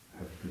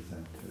have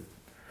presented.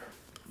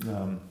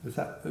 Is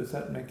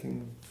that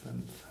making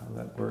sense how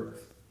that works?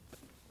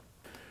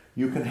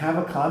 You can have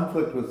a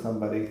conflict with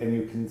somebody and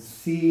you can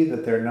see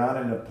that they're not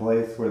in a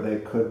place where they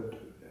could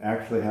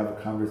actually have a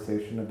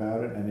conversation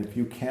about it, and if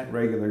you can't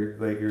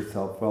regulate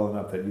yourself well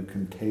enough that you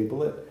can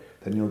table it,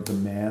 then you'll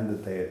demand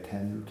that they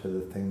attend to the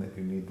thing that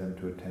you need them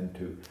to attend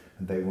to,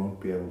 and they won't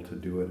be able to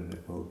do it, and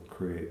it will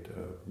create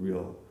a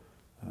real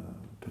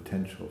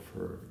potential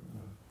for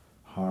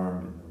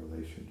harm in the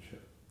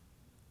relationship.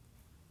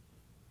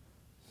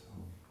 So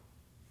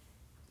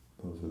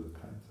those are the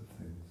kinds of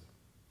things.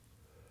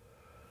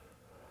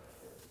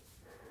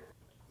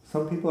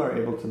 Some people are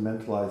able to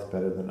mentalize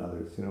better than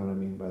others. You know what I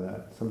mean by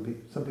that? Some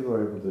people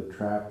are able to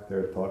track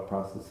their thought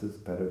processes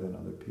better than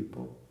other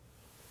people.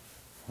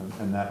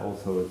 And that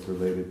also is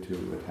related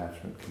to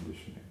attachment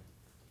conditioning.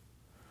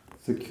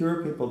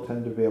 Secure people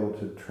tend to be able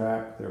to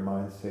track their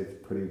mind states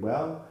pretty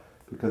well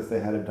because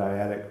they had a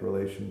dyadic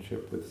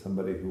relationship with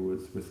somebody who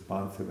was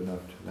responsive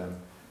enough to them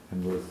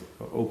and was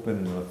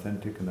open and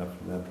authentic enough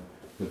to them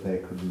that they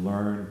could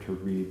learn to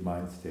read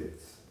mind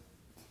states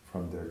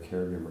from their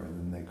caregiver,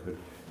 and then they could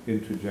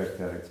interject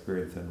that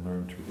experience and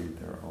learn to read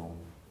their own.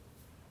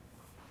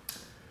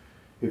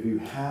 If you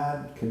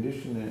had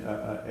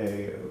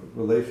a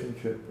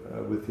relationship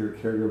with your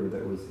caregiver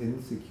that was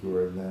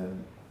insecure,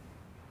 then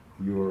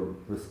your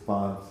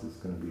response is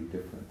going to be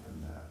different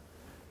than that.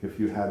 If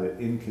you had an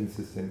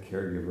inconsistent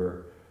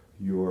caregiver,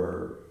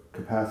 your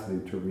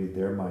capacity to read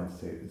their mind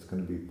state is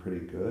going to be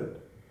pretty good,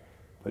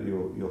 but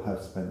you'll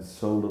have spent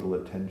so little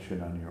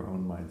attention on your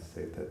own mind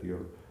state that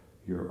your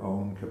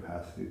own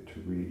capacity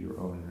to read your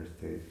own inner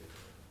state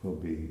will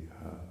be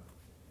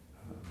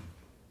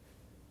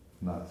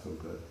not so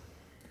good.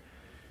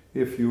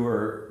 If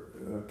your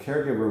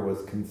caregiver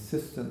was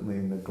consistently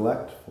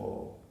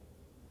neglectful,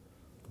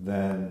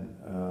 then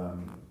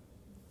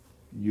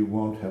you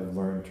won't have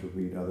learned to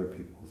read other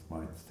people's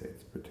mind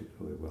states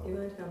particularly well. You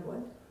won't have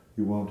what?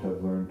 You won't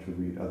have learned to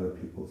read other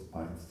people's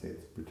mind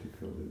states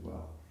particularly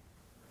well.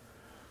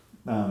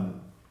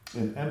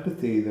 In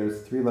empathy,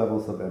 there's 3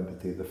 levels of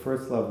empathy. The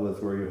first level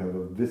is where you have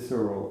a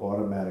visceral,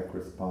 automatic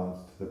response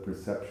to the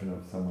perception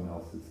of someone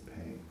else's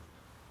pain.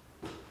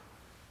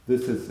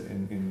 This is,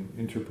 in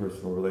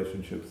interpersonal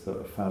relationships,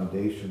 a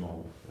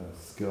foundational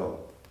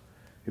skill.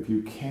 If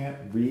you can't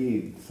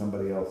read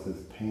somebody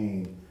else's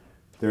pain,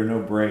 there are no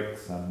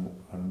brakes on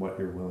what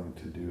you're willing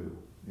to do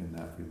in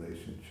that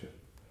relationship,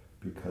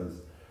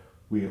 because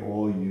we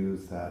all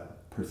use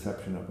that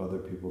perception of other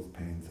people's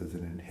pains as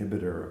an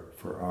inhibitor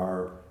for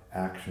our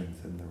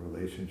actions in the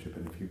relationship.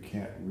 And if you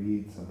can't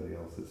read somebody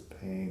else's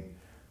pain,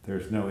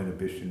 there's no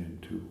inhibition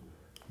into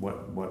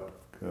what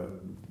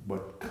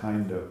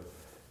kind of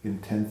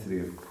intensity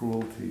of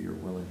cruelty you're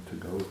willing to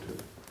go to.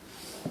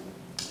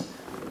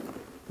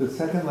 The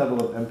second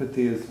level of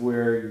empathy is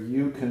where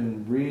you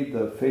can read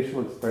the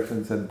facial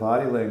expressions and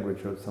body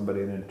language of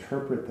somebody and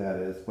interpret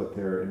that as what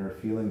their inner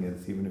feeling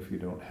is, even if you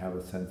don't have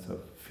a sense of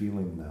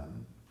feeling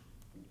them.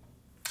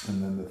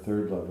 And then the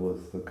third level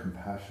is the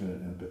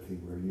compassionate empathy,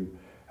 where you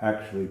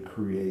actually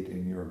create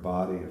in your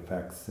body a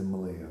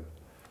facsimile of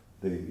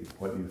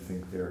what you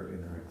think their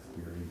inner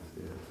experience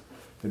is.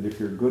 And if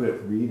you're good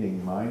at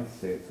reading mind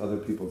states, other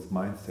people's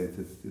mind states,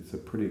 it's a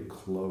pretty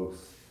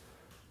close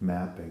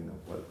mapping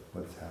of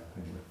what's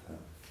happening with them.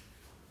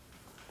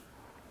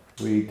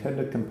 We tend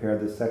to compare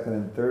the second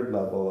and third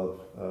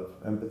level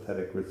of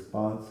empathetic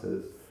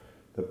responses,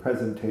 the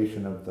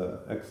presentation of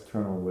the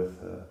external with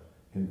the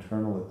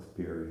internal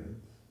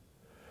experience.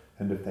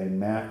 And if they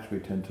match, we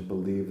tend to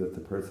believe that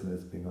the person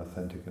is being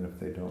authentic, and if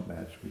they don't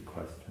match, we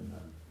question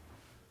them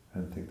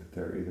and think that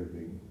they're either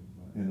being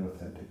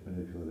inauthentic,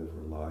 manipulative,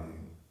 or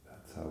lying.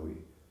 That's how we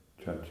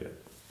judge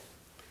it.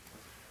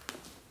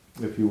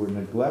 If you were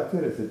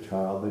neglected as a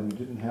child, then you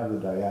didn't have the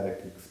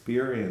dyadic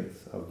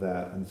experience of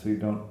that, and so you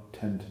don't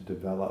tend to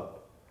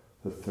develop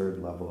the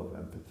third level of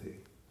empathy.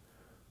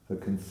 The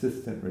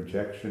consistent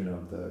rejection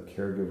of the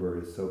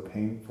caregiver is so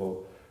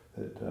painful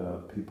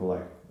that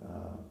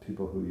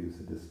people who use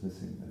a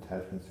dismissing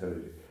attachment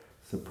strategy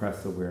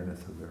suppress awareness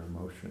of their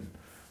emotion.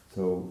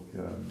 So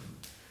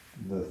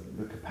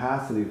the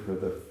capacity for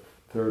the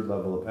third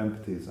level of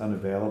empathy is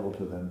unavailable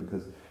to them,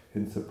 because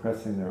in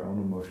suppressing their own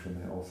emotion,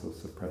 they also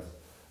suppress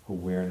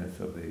awareness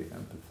of the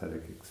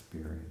empathetic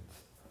experience.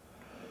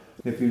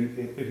 If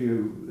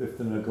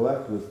the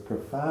neglect was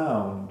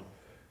profound,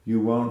 you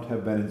won't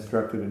have been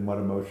instructed in what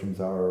emotions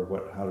are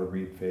or how to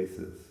read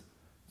faces.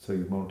 So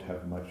you won't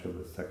have much of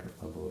a second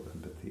level of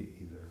empathy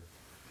either.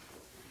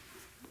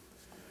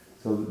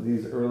 So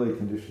these early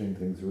conditioning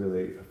things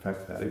really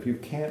affect that. If you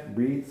can't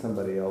read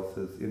somebody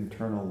else's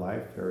internal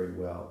life very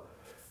well,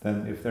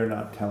 then if they're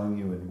not telling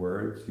you in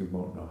words, you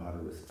won't know how to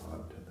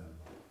respond to them.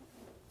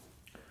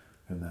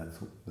 And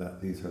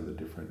these are the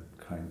different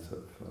kinds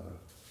of...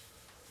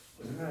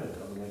 Isn't that a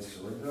double-edged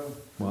sword, though?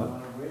 What? In a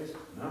lot of ways?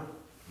 No?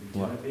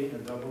 What? Can it be a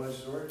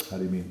double-edged sword? How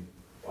do you mean?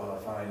 Well,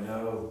 if I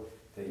know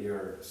that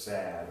you're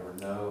sad or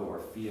know or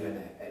feel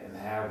and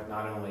have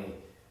not only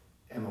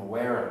am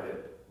aware of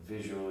it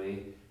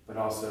visually, but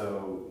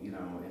also,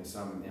 in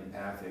some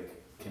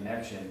empathic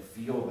connection,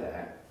 feel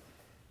that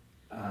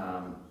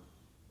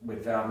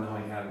without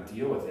knowing how to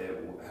deal with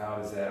it, how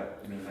does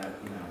that,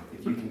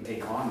 if you can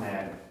take on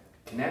that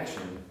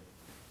connection,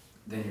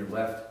 then you're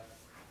left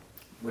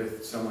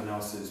with someone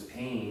else's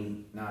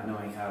pain, not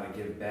knowing how to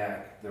give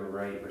back the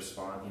right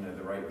response,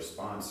 the right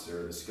response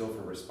or the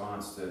skillful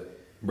response to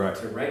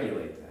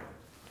regulate that.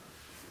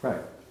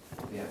 Right.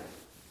 Yeah.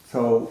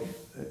 So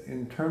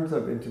in terms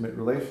of intimate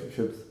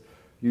relationships,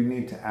 you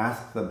need to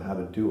ask them how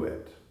to do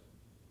it.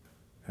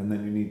 And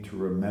then you need to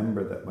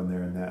remember that when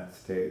they're in that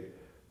state,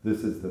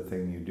 this is the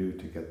thing you do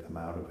to get them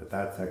out of it.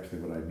 That's actually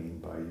what I mean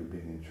by you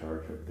being in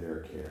charge of their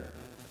care.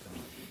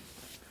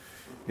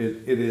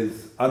 It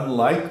is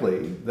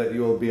unlikely that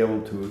you'll be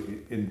able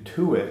to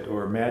intuit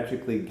or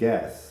magically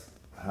guess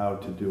how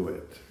to do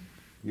it.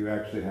 You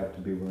actually have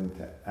to be willing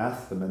to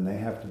ask them, and they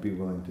have to be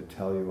willing to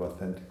tell you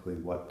authentically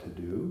what to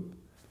do,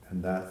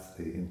 and that's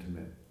the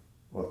intimate,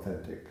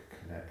 authentic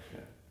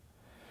connection.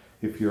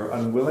 If you're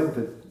unwilling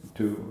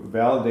to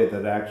validate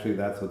that actually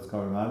that's what's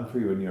going on for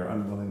you, and you're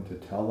unwilling to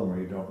tell them, or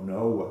you don't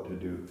know what to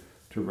do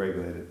to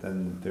regulate it,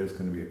 then there's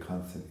going to be a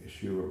constant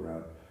issue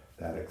around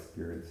that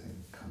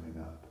experiencing coming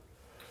up.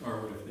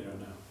 Or what if they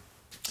don't know?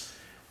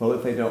 Well,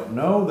 if they don't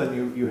know,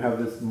 then you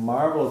have this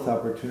marvelous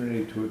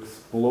opportunity to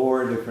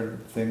explore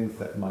different things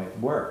that might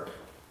work.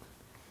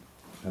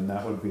 And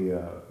that would be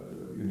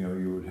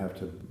you would have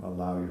to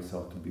allow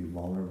yourself to be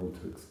vulnerable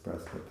to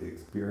express what the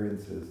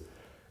experience is,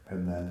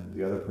 and then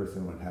the other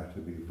person would have to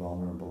be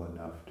vulnerable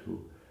enough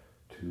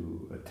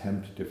to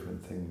attempt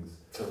different things.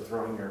 So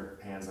throwing your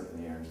hands up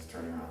in the air and just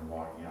turning around and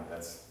walking out,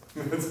 that's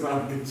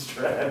not a good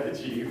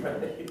strategy,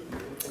 right?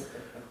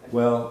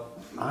 Well,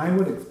 I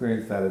would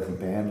experience that as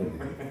abandoning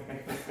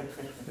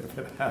if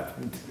it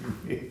happened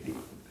to me.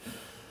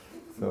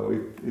 So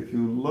if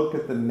you look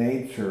at the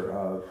nature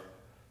of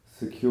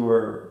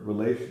secure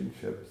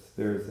relationships,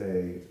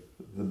 the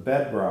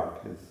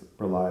bedrock is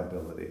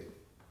reliability.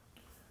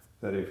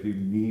 That if you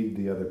need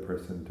the other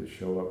person to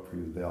show up for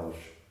you, they'll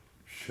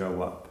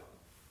show up.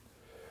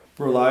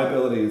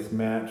 Reliability is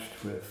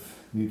matched with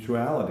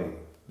mutuality,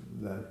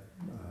 that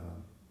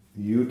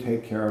you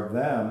take care of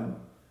them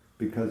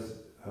because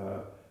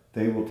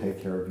they will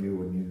take care of you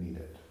when you need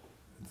it.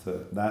 And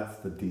so that's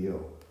the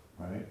deal,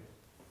 right?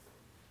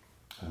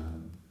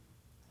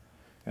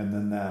 And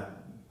then that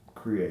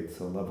creates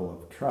a level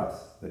of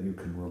trust that you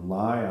can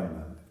rely on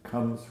them. It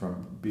comes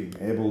from being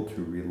able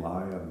to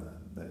rely on them,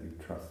 that you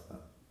trust them.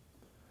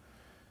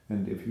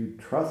 And if you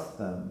trust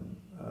them,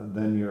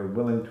 then you're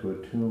willing to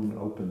attune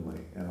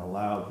openly and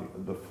allow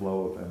the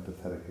flow of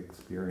empathetic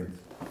experience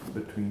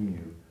between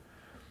you.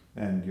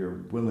 And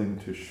you're willing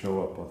to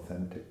show up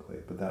authentically.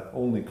 But that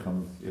only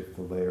comes if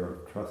the layer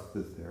of trust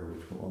is there,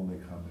 which will only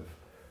come if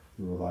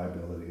the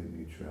reliability and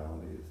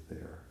mutuality is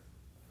there.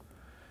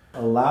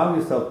 Allow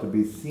yourself to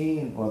be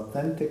seen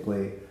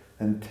authentically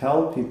and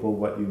tell people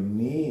what you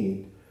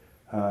need,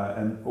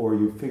 or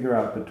you figure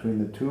out between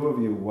the two of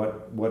you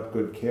what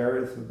good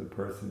care is of the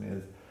person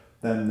is,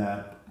 then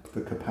that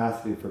the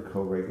capacity for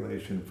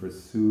co-regulation, for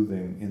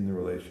soothing in the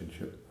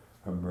relationship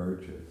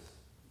emerges.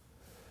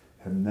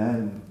 And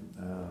then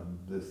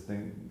this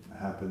thing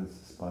happens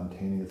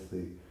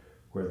spontaneously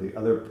where the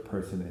other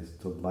person is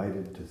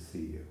delighted to see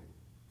you.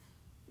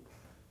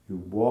 You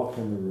walk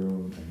in the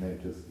room and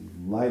they just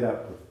light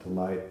up with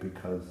delight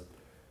because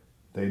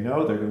they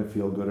know they're going to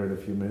feel good in a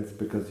few minutes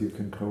because you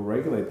can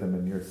co-regulate them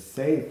and you're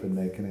safe and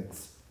they can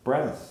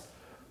express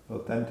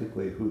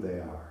authentically who they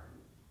are.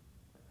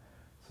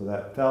 So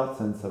that felt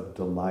sense of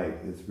delight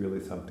is really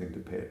something to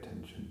pay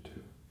attention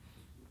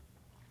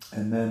to.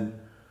 And then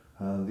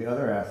the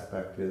other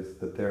aspect is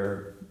that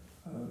they're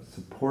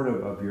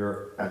supportive of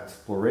your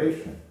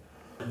exploration.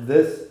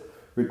 This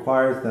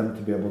requires them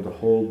to be able to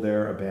hold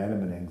their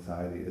abandonment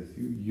anxiety as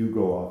you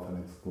go off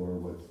and explore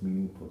what's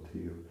meaningful to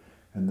you.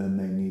 And then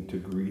they need to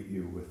greet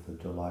you with the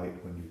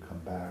delight when you come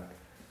back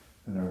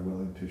and are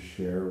willing to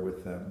share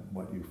with them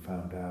what you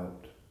found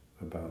out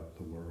about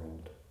the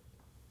world.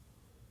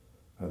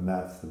 And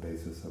that's the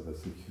basis of a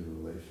secure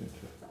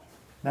relationship.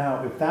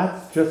 Now, if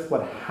that's just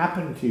what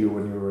happened to you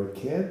when you were a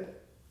kid,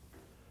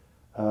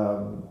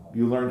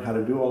 you learn how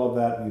to do all of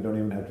that and you don't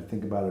even have to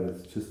think about it.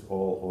 It's just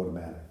all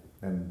automatic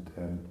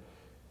and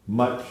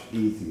much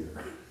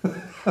easier.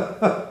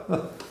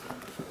 But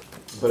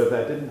if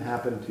that didn't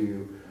happen to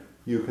you,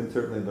 you can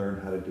certainly learn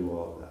how to do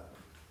all of that.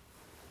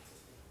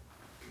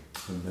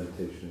 And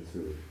meditation is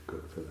really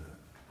good for that.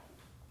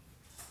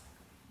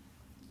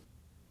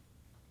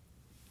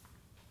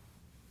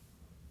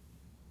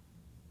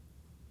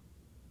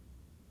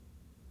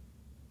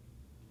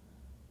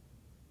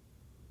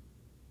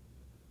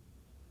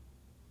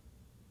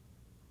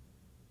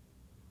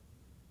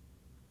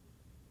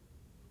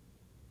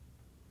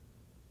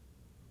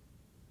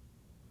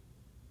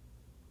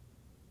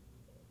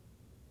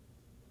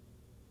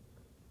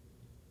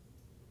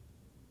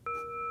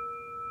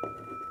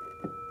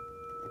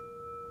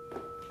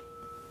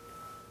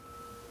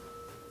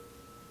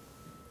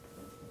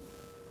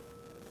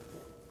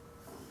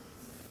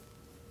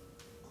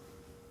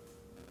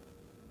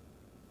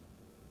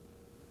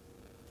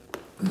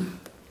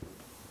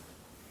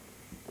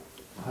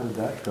 How did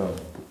that go?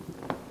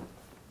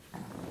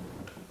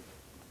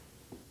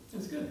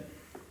 It's good.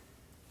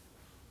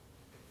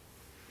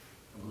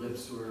 My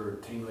lips were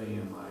tingling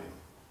and my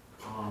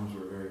palms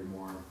were very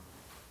warm.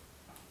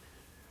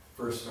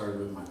 First started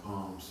with my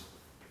palms.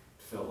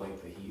 Felt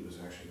like the heat was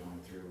actually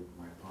going through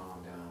my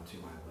palm down to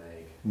my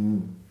leg.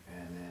 And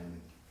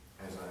then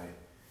as I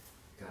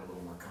got a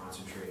little more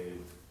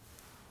concentrated,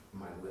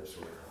 my lips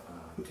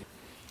were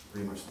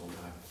pretty much the whole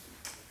time.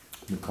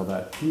 We call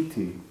that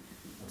piti.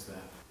 What's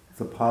that? It's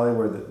a Pali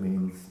word that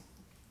means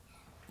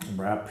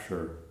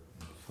rapture.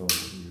 So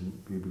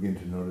you begin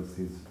to notice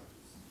these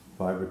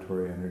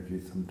vibratory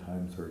energies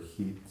sometimes, or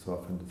heat, it's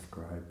often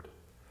described.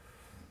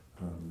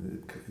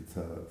 It's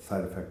a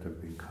side effect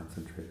of being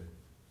concentrated.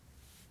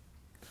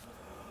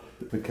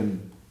 It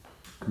can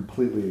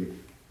completely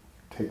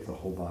take the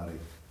whole body.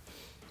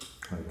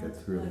 Like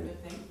it's really... Is that a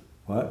good thing?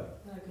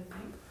 What? Is that a good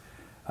thing?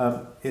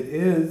 It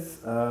is.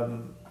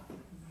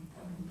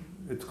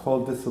 It's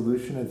called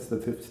dissolution. It's the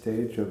 5th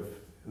stage of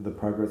the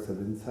progress of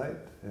insight.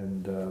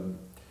 And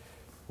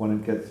when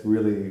it gets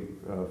really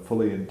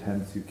fully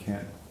intense, you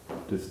can't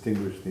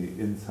distinguish the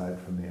inside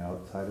from the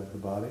outside of the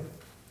body.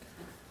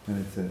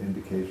 And it's an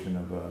indication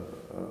of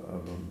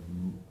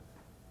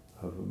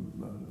a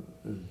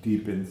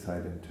deep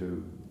insight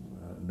into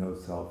no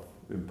self,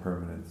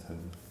 impermanence,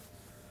 and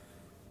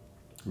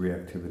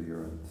reactivity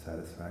or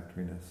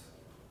unsatisfactoriness.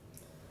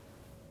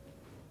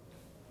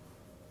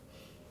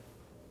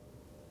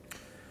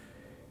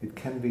 It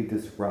can be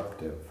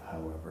disruptive,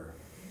 however.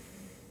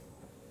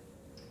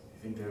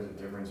 I think there's a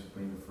difference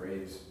between the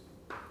phrase,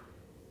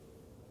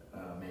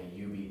 may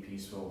you be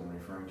peaceful when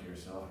referring to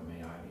yourself, and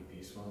may I be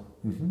peaceful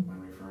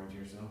when referring to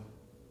yourself?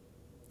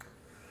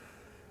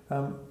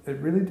 It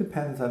really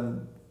depends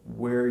on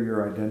where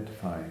you're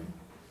identifying.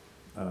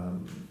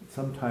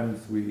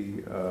 Sometimes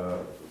we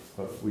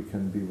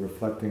can be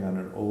reflecting on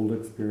an old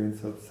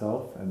experience of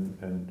self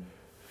and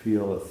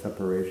feel a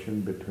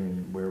separation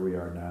between where we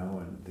are now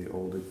and the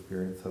old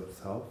experience of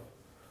self.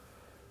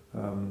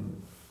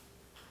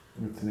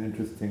 It's an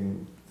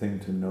interesting thing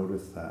to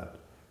notice that.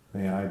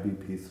 May I be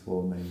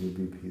peaceful, may you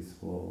be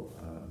peaceful,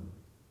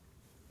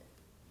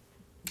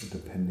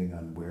 depending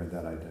on where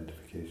that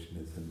identification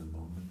is in the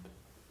moment.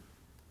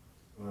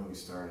 When we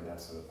started, I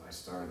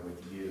started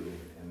with you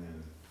and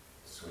then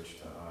switched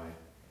to I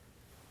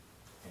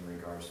in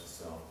regards to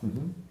self.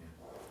 Mm-hmm.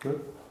 Yeah.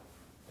 Good.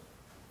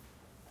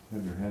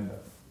 Have your hand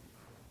up.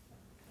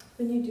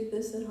 When you do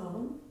this at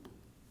home,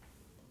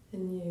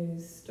 and you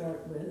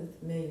start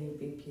with, may you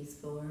be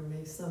peaceful, or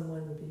may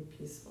someone be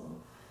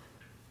peaceful,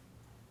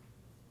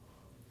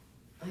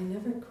 I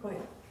never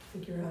quite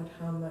figure out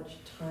how much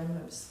time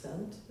I've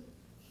spent,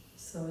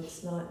 so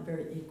it's not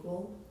very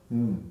equal.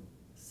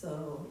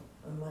 So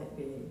I might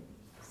be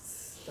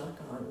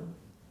stuck on,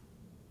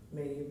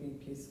 may you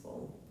be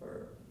peaceful,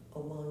 for a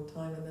long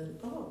time, and then,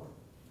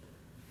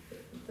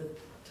 the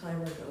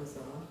timer goes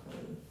off.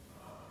 And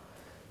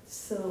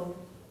so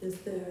is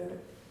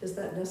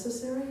that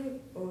necessary,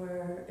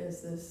 or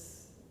is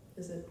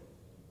it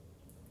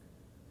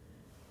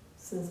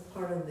since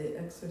part of the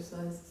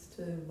exercise is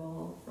to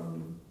evolve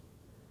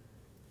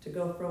to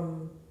go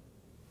from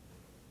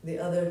the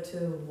other to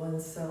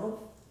oneself,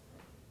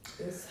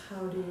 is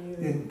how do you...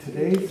 In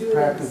today's do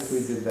practice,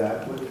 this? we did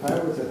that. But if I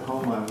was at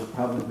home, I would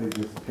probably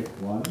just pick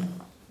one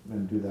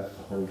and do that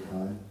the whole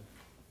time.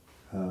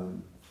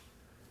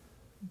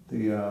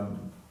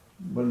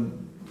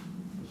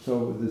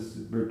 So this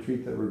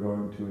retreat that we're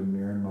going to in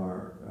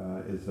Myanmar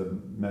is a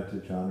Metta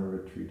Jhana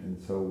retreat,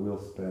 and so we'll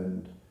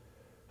spend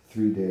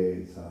 3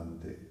 days on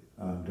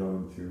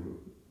going through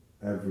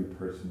every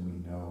person we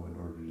know in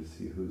order to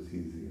see who's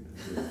easy and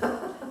who's isn't.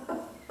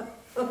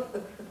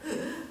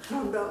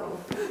 Oh no.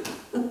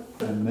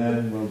 And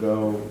then we'll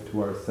go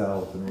to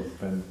ourselves and we'll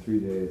spend 3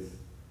 days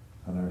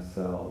on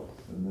ourselves,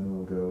 and then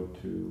we'll go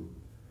to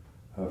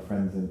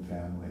friends and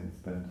family and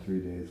spend 3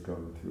 days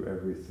going through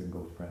every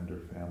single friend or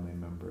family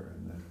member,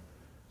 and then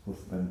we'll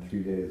spend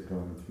 3 days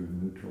going through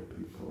neutral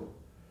people,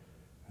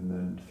 and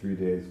then 3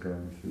 days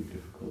going through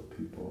difficult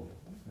people,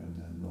 and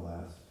then the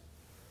last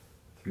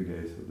 3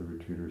 days of the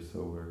retreat or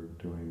so we're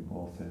doing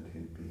all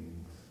sentient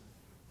beings.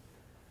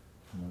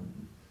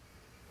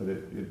 But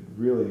it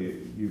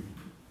really,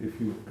 if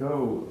you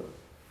go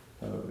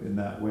in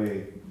that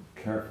way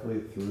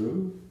carefully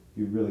through,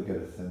 you really get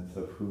a sense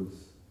of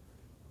who's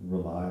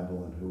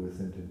reliable and who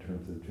isn't in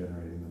terms of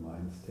generating the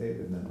mind state,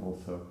 and then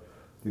also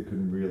you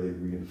can really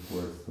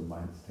reinforce the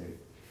mind state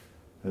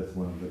as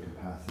one of the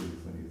capacities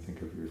when you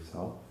think of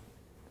yourself.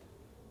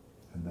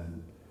 And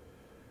then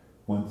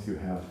once you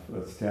have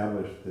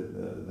established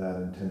that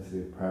intensity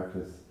of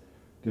practice,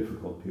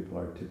 difficult people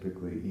are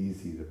typically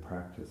easy to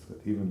practice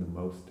with. Even the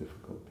most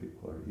difficult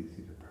people are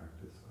easy to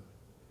practice with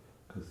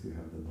because you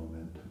have the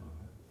momentum of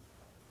it.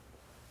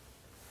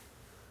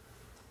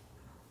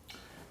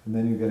 And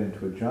then you get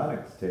into a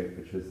jhanic state,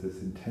 which is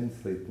this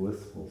intensely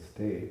blissful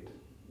state.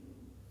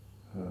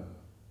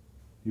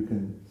 You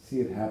can see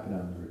it happen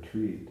on the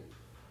retreat.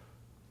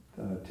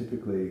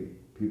 Typically,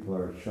 people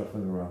are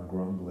shuffling around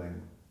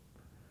grumbling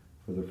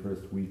for the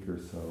first week or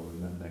so,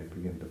 and then they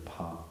begin to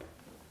pop,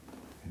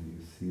 and you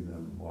see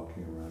them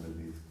walking around in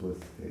these bliss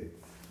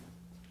states,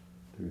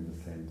 doing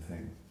the same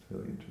thing. It's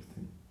really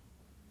interesting.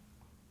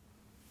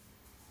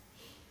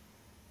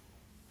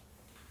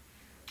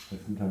 I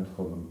sometimes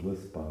call them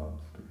bliss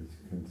bombs, because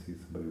you can see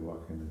somebody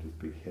walking and just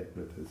be hit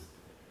with this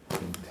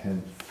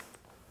intense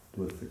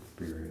bliss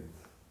experience,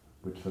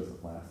 which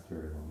doesn't last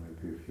very long,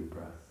 maybe a few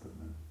breaths, and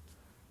then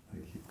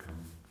they keep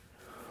coming.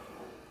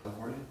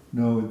 California?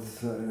 No,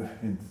 it's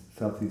in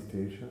Southeast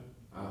Asia,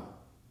 Oh.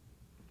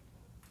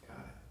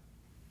 Got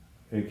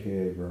it.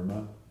 aka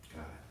Burma.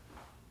 Got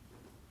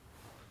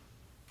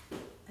it.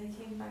 I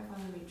came back on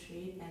the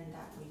retreat, and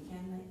that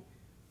weekend,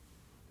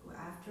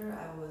 after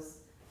I was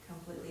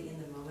completely in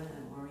the moment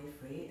and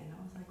worry-free, and I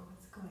was like,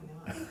 what's going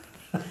on?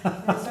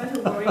 And I started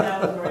to worry that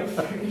I was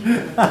worry-free.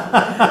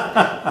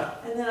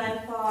 And then I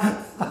thought,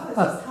 oh, is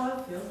this how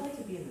it feels like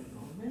to be in the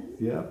moment?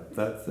 Yep,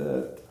 that's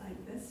it. Like,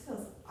 this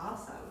feels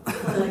awesome. Like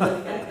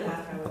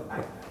after I went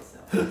back to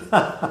myself.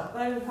 But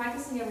I've been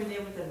practicing every day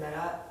with the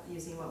metta,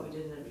 using what we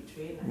did in the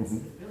retreat, and it's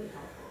been really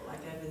helpful.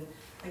 Like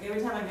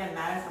every time I get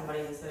mad at somebody,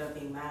 instead of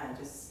being mad, I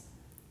just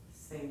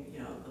say,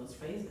 those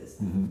phrases.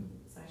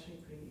 It's actually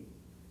pretty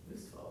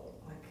useful.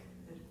 Like,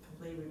 it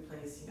completely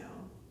replaced,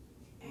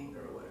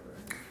 anger or whatever.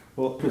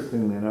 Well,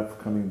 interestingly enough,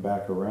 coming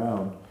back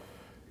around,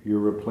 you're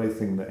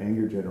replacing the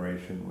anger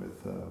generation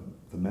with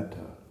the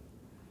metta,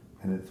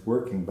 and it's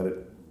working.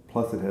 But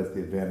plus, it has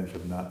the advantage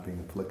of not being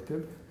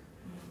afflictive,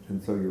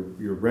 and so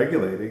you're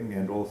regulating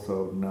and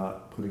also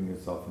not putting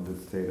yourself into a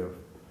state of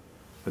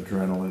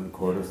adrenaline,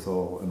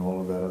 cortisol, and all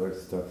of that other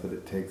stuff that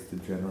it takes to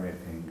generate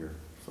anger.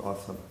 It's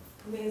awesome.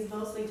 I mean, it's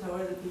mostly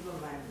toward the people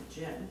in my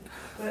gym,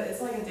 but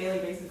it's like a daily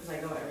basis because I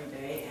go every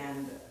day,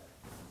 and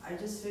I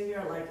just figure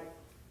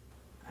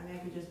I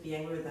could just be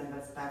angry with them.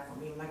 That's bad for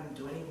me. I'm not going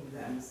to do anything to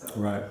them, so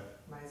Right.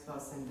 might as well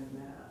send them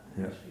metta.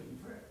 It actually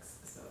works.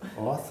 So.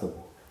 Awesome.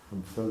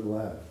 I'm so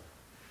glad.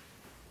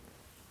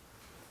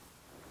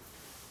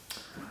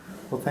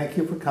 Well, thank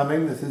you for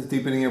coming. This is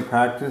Deepening Your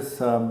Practice.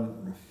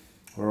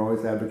 We're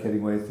always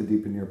advocating ways to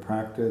deepen your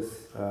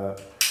practice.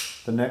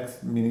 The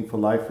next Meaningful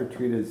Life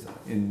Retreat is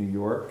in New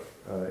York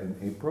in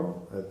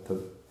April at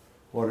the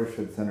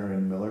Watershed Center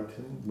in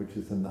Millerton, which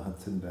is in the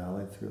Hudson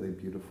Valley. It's really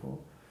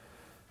beautiful.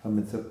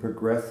 It's a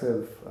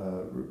progressive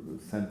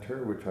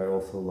center, which I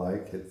also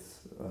like. It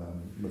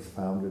was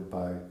founded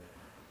by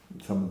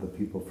some of the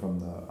people from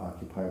the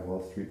Occupy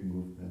Wall Street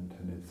movement,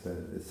 and it's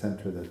a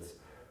center that's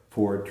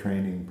for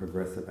training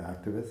progressive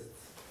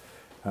activists.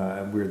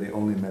 And we're the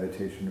only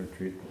meditation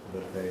retreat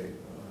that they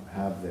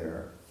have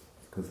there,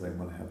 because they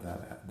want to have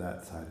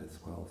that side as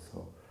well.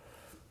 So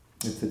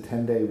it's a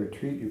 10-day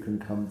retreat. You can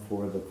come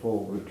for the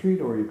full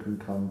retreat, or you can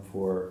come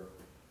for,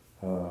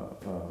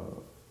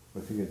 I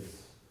think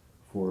it's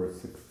 4 or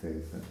 6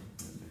 days in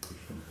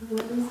addition.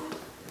 When is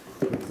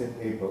it? It's in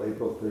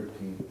April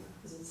 13th.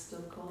 Is it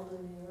still called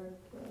in New York?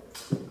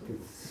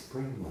 It's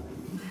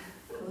spring-like.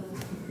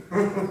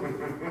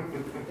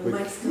 It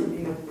might still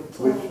be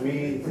Which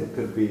means it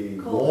could be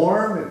Cold.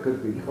 warm, it it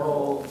could be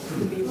cold. It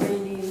could be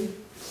raining.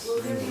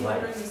 Will there be one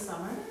during the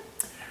summer?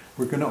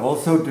 We're going to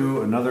also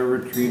do another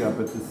retreat up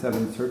at the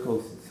Seven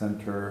Circles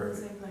Center. In the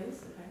same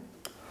place,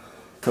 okay.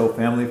 So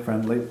family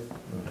friendly.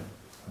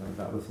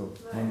 That was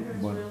But I heard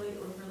it one. was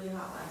really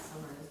hot last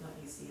summer, there's no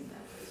AC in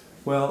that place,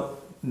 right? Well,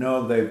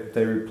 no,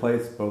 they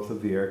replaced both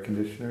of the air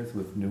conditioners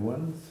with new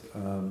ones.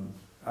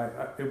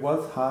 It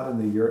was hot in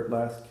the yurt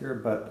last year,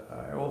 but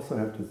I also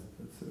have to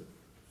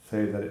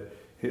say that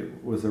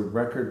it was a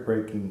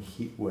record-breaking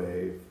heat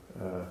wave.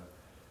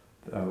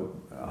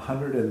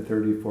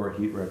 134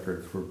 heat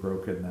records were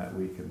broken that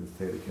week in the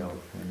state of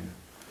California.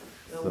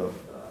 So,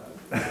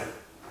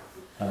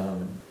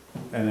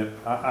 and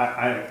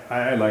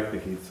I like the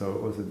heat, so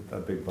it wasn't a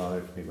big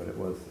bother to me, but it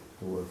was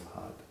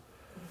hot.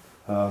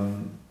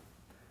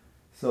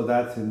 So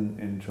that's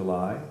in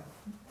July.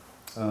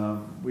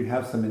 We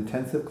have some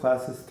intensive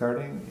classes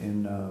starting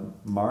in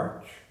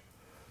March.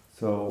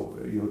 So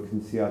you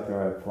can see out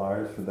there I have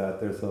flyers for that.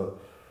 There's a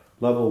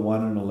level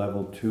 1 and a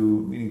level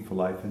 2 Meaningful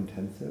Life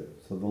intensive.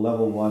 So the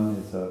level 1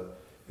 is a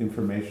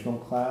informational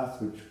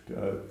class which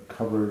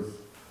covers,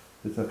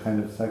 it's a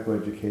kind of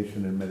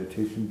psychoeducation and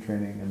meditation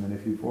training. And then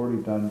if you've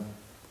already done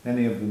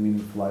any of the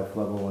Meaningful Life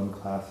level 1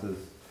 classes,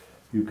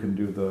 you could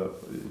do the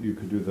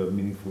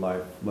Meaningful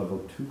Life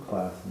level 2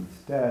 class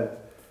instead,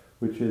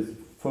 which is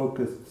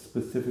focused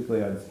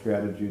specifically on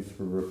strategies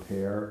for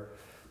repair.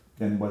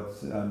 And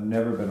what's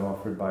never been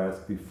offered by us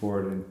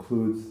before, it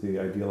includes the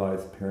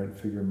Idealized Parent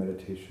Figure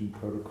Meditation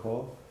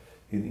Protocol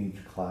in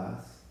each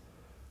class.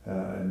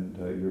 And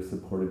you're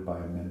supported by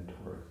a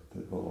mentor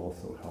that will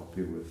also help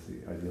you with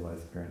the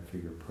Idealized Parent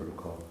Figure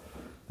Protocol.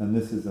 And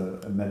this is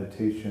a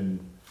meditation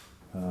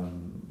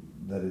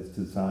that is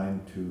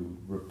designed to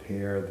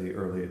repair the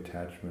early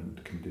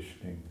attachment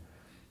conditioning.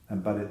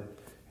 But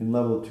in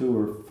level 2,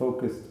 we're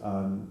focused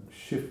on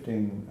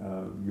shifting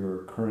your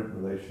current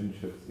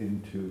relationships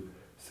into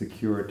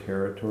secure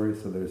territory.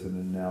 So there's an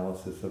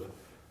analysis of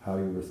how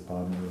you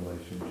respond in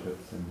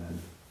relationships and then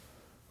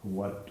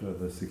what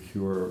the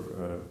secure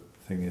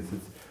thing is.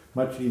 It's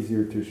much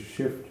easier to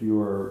shift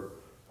your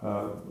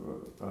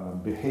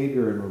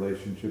behavior in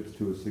relationships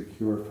to a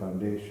secure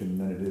foundation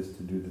than it is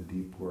to do the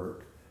deep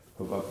work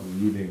of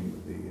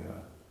uprooting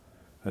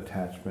the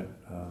attachment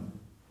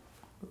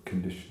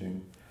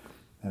conditioning.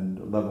 And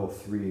level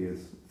 3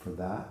 is for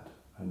that,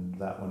 and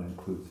that one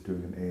includes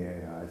doing an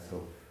AAI,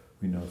 so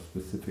we know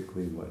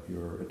specifically what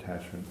your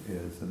attachment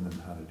is and then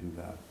how to do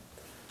that.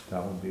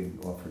 That will be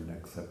offered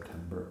next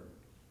September.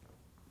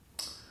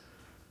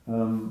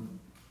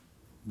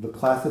 The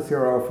classes here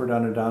are offered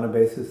on a Dana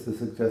basis. The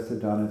suggested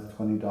Dana is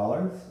 $20.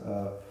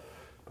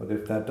 But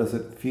if that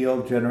doesn't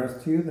feel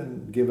generous to you,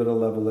 then give it a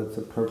level that's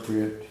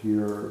appropriate to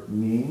your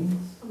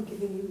means. I'm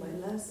giving you my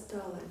last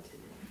dollar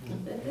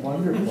today.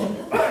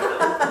 Wonderful.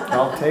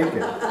 I'll take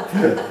it.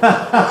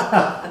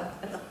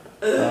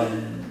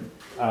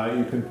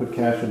 You can put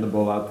cash in the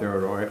bowl out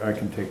there, or I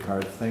can take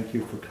cards. Thank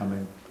you for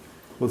coming.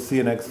 We'll see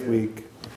you next week.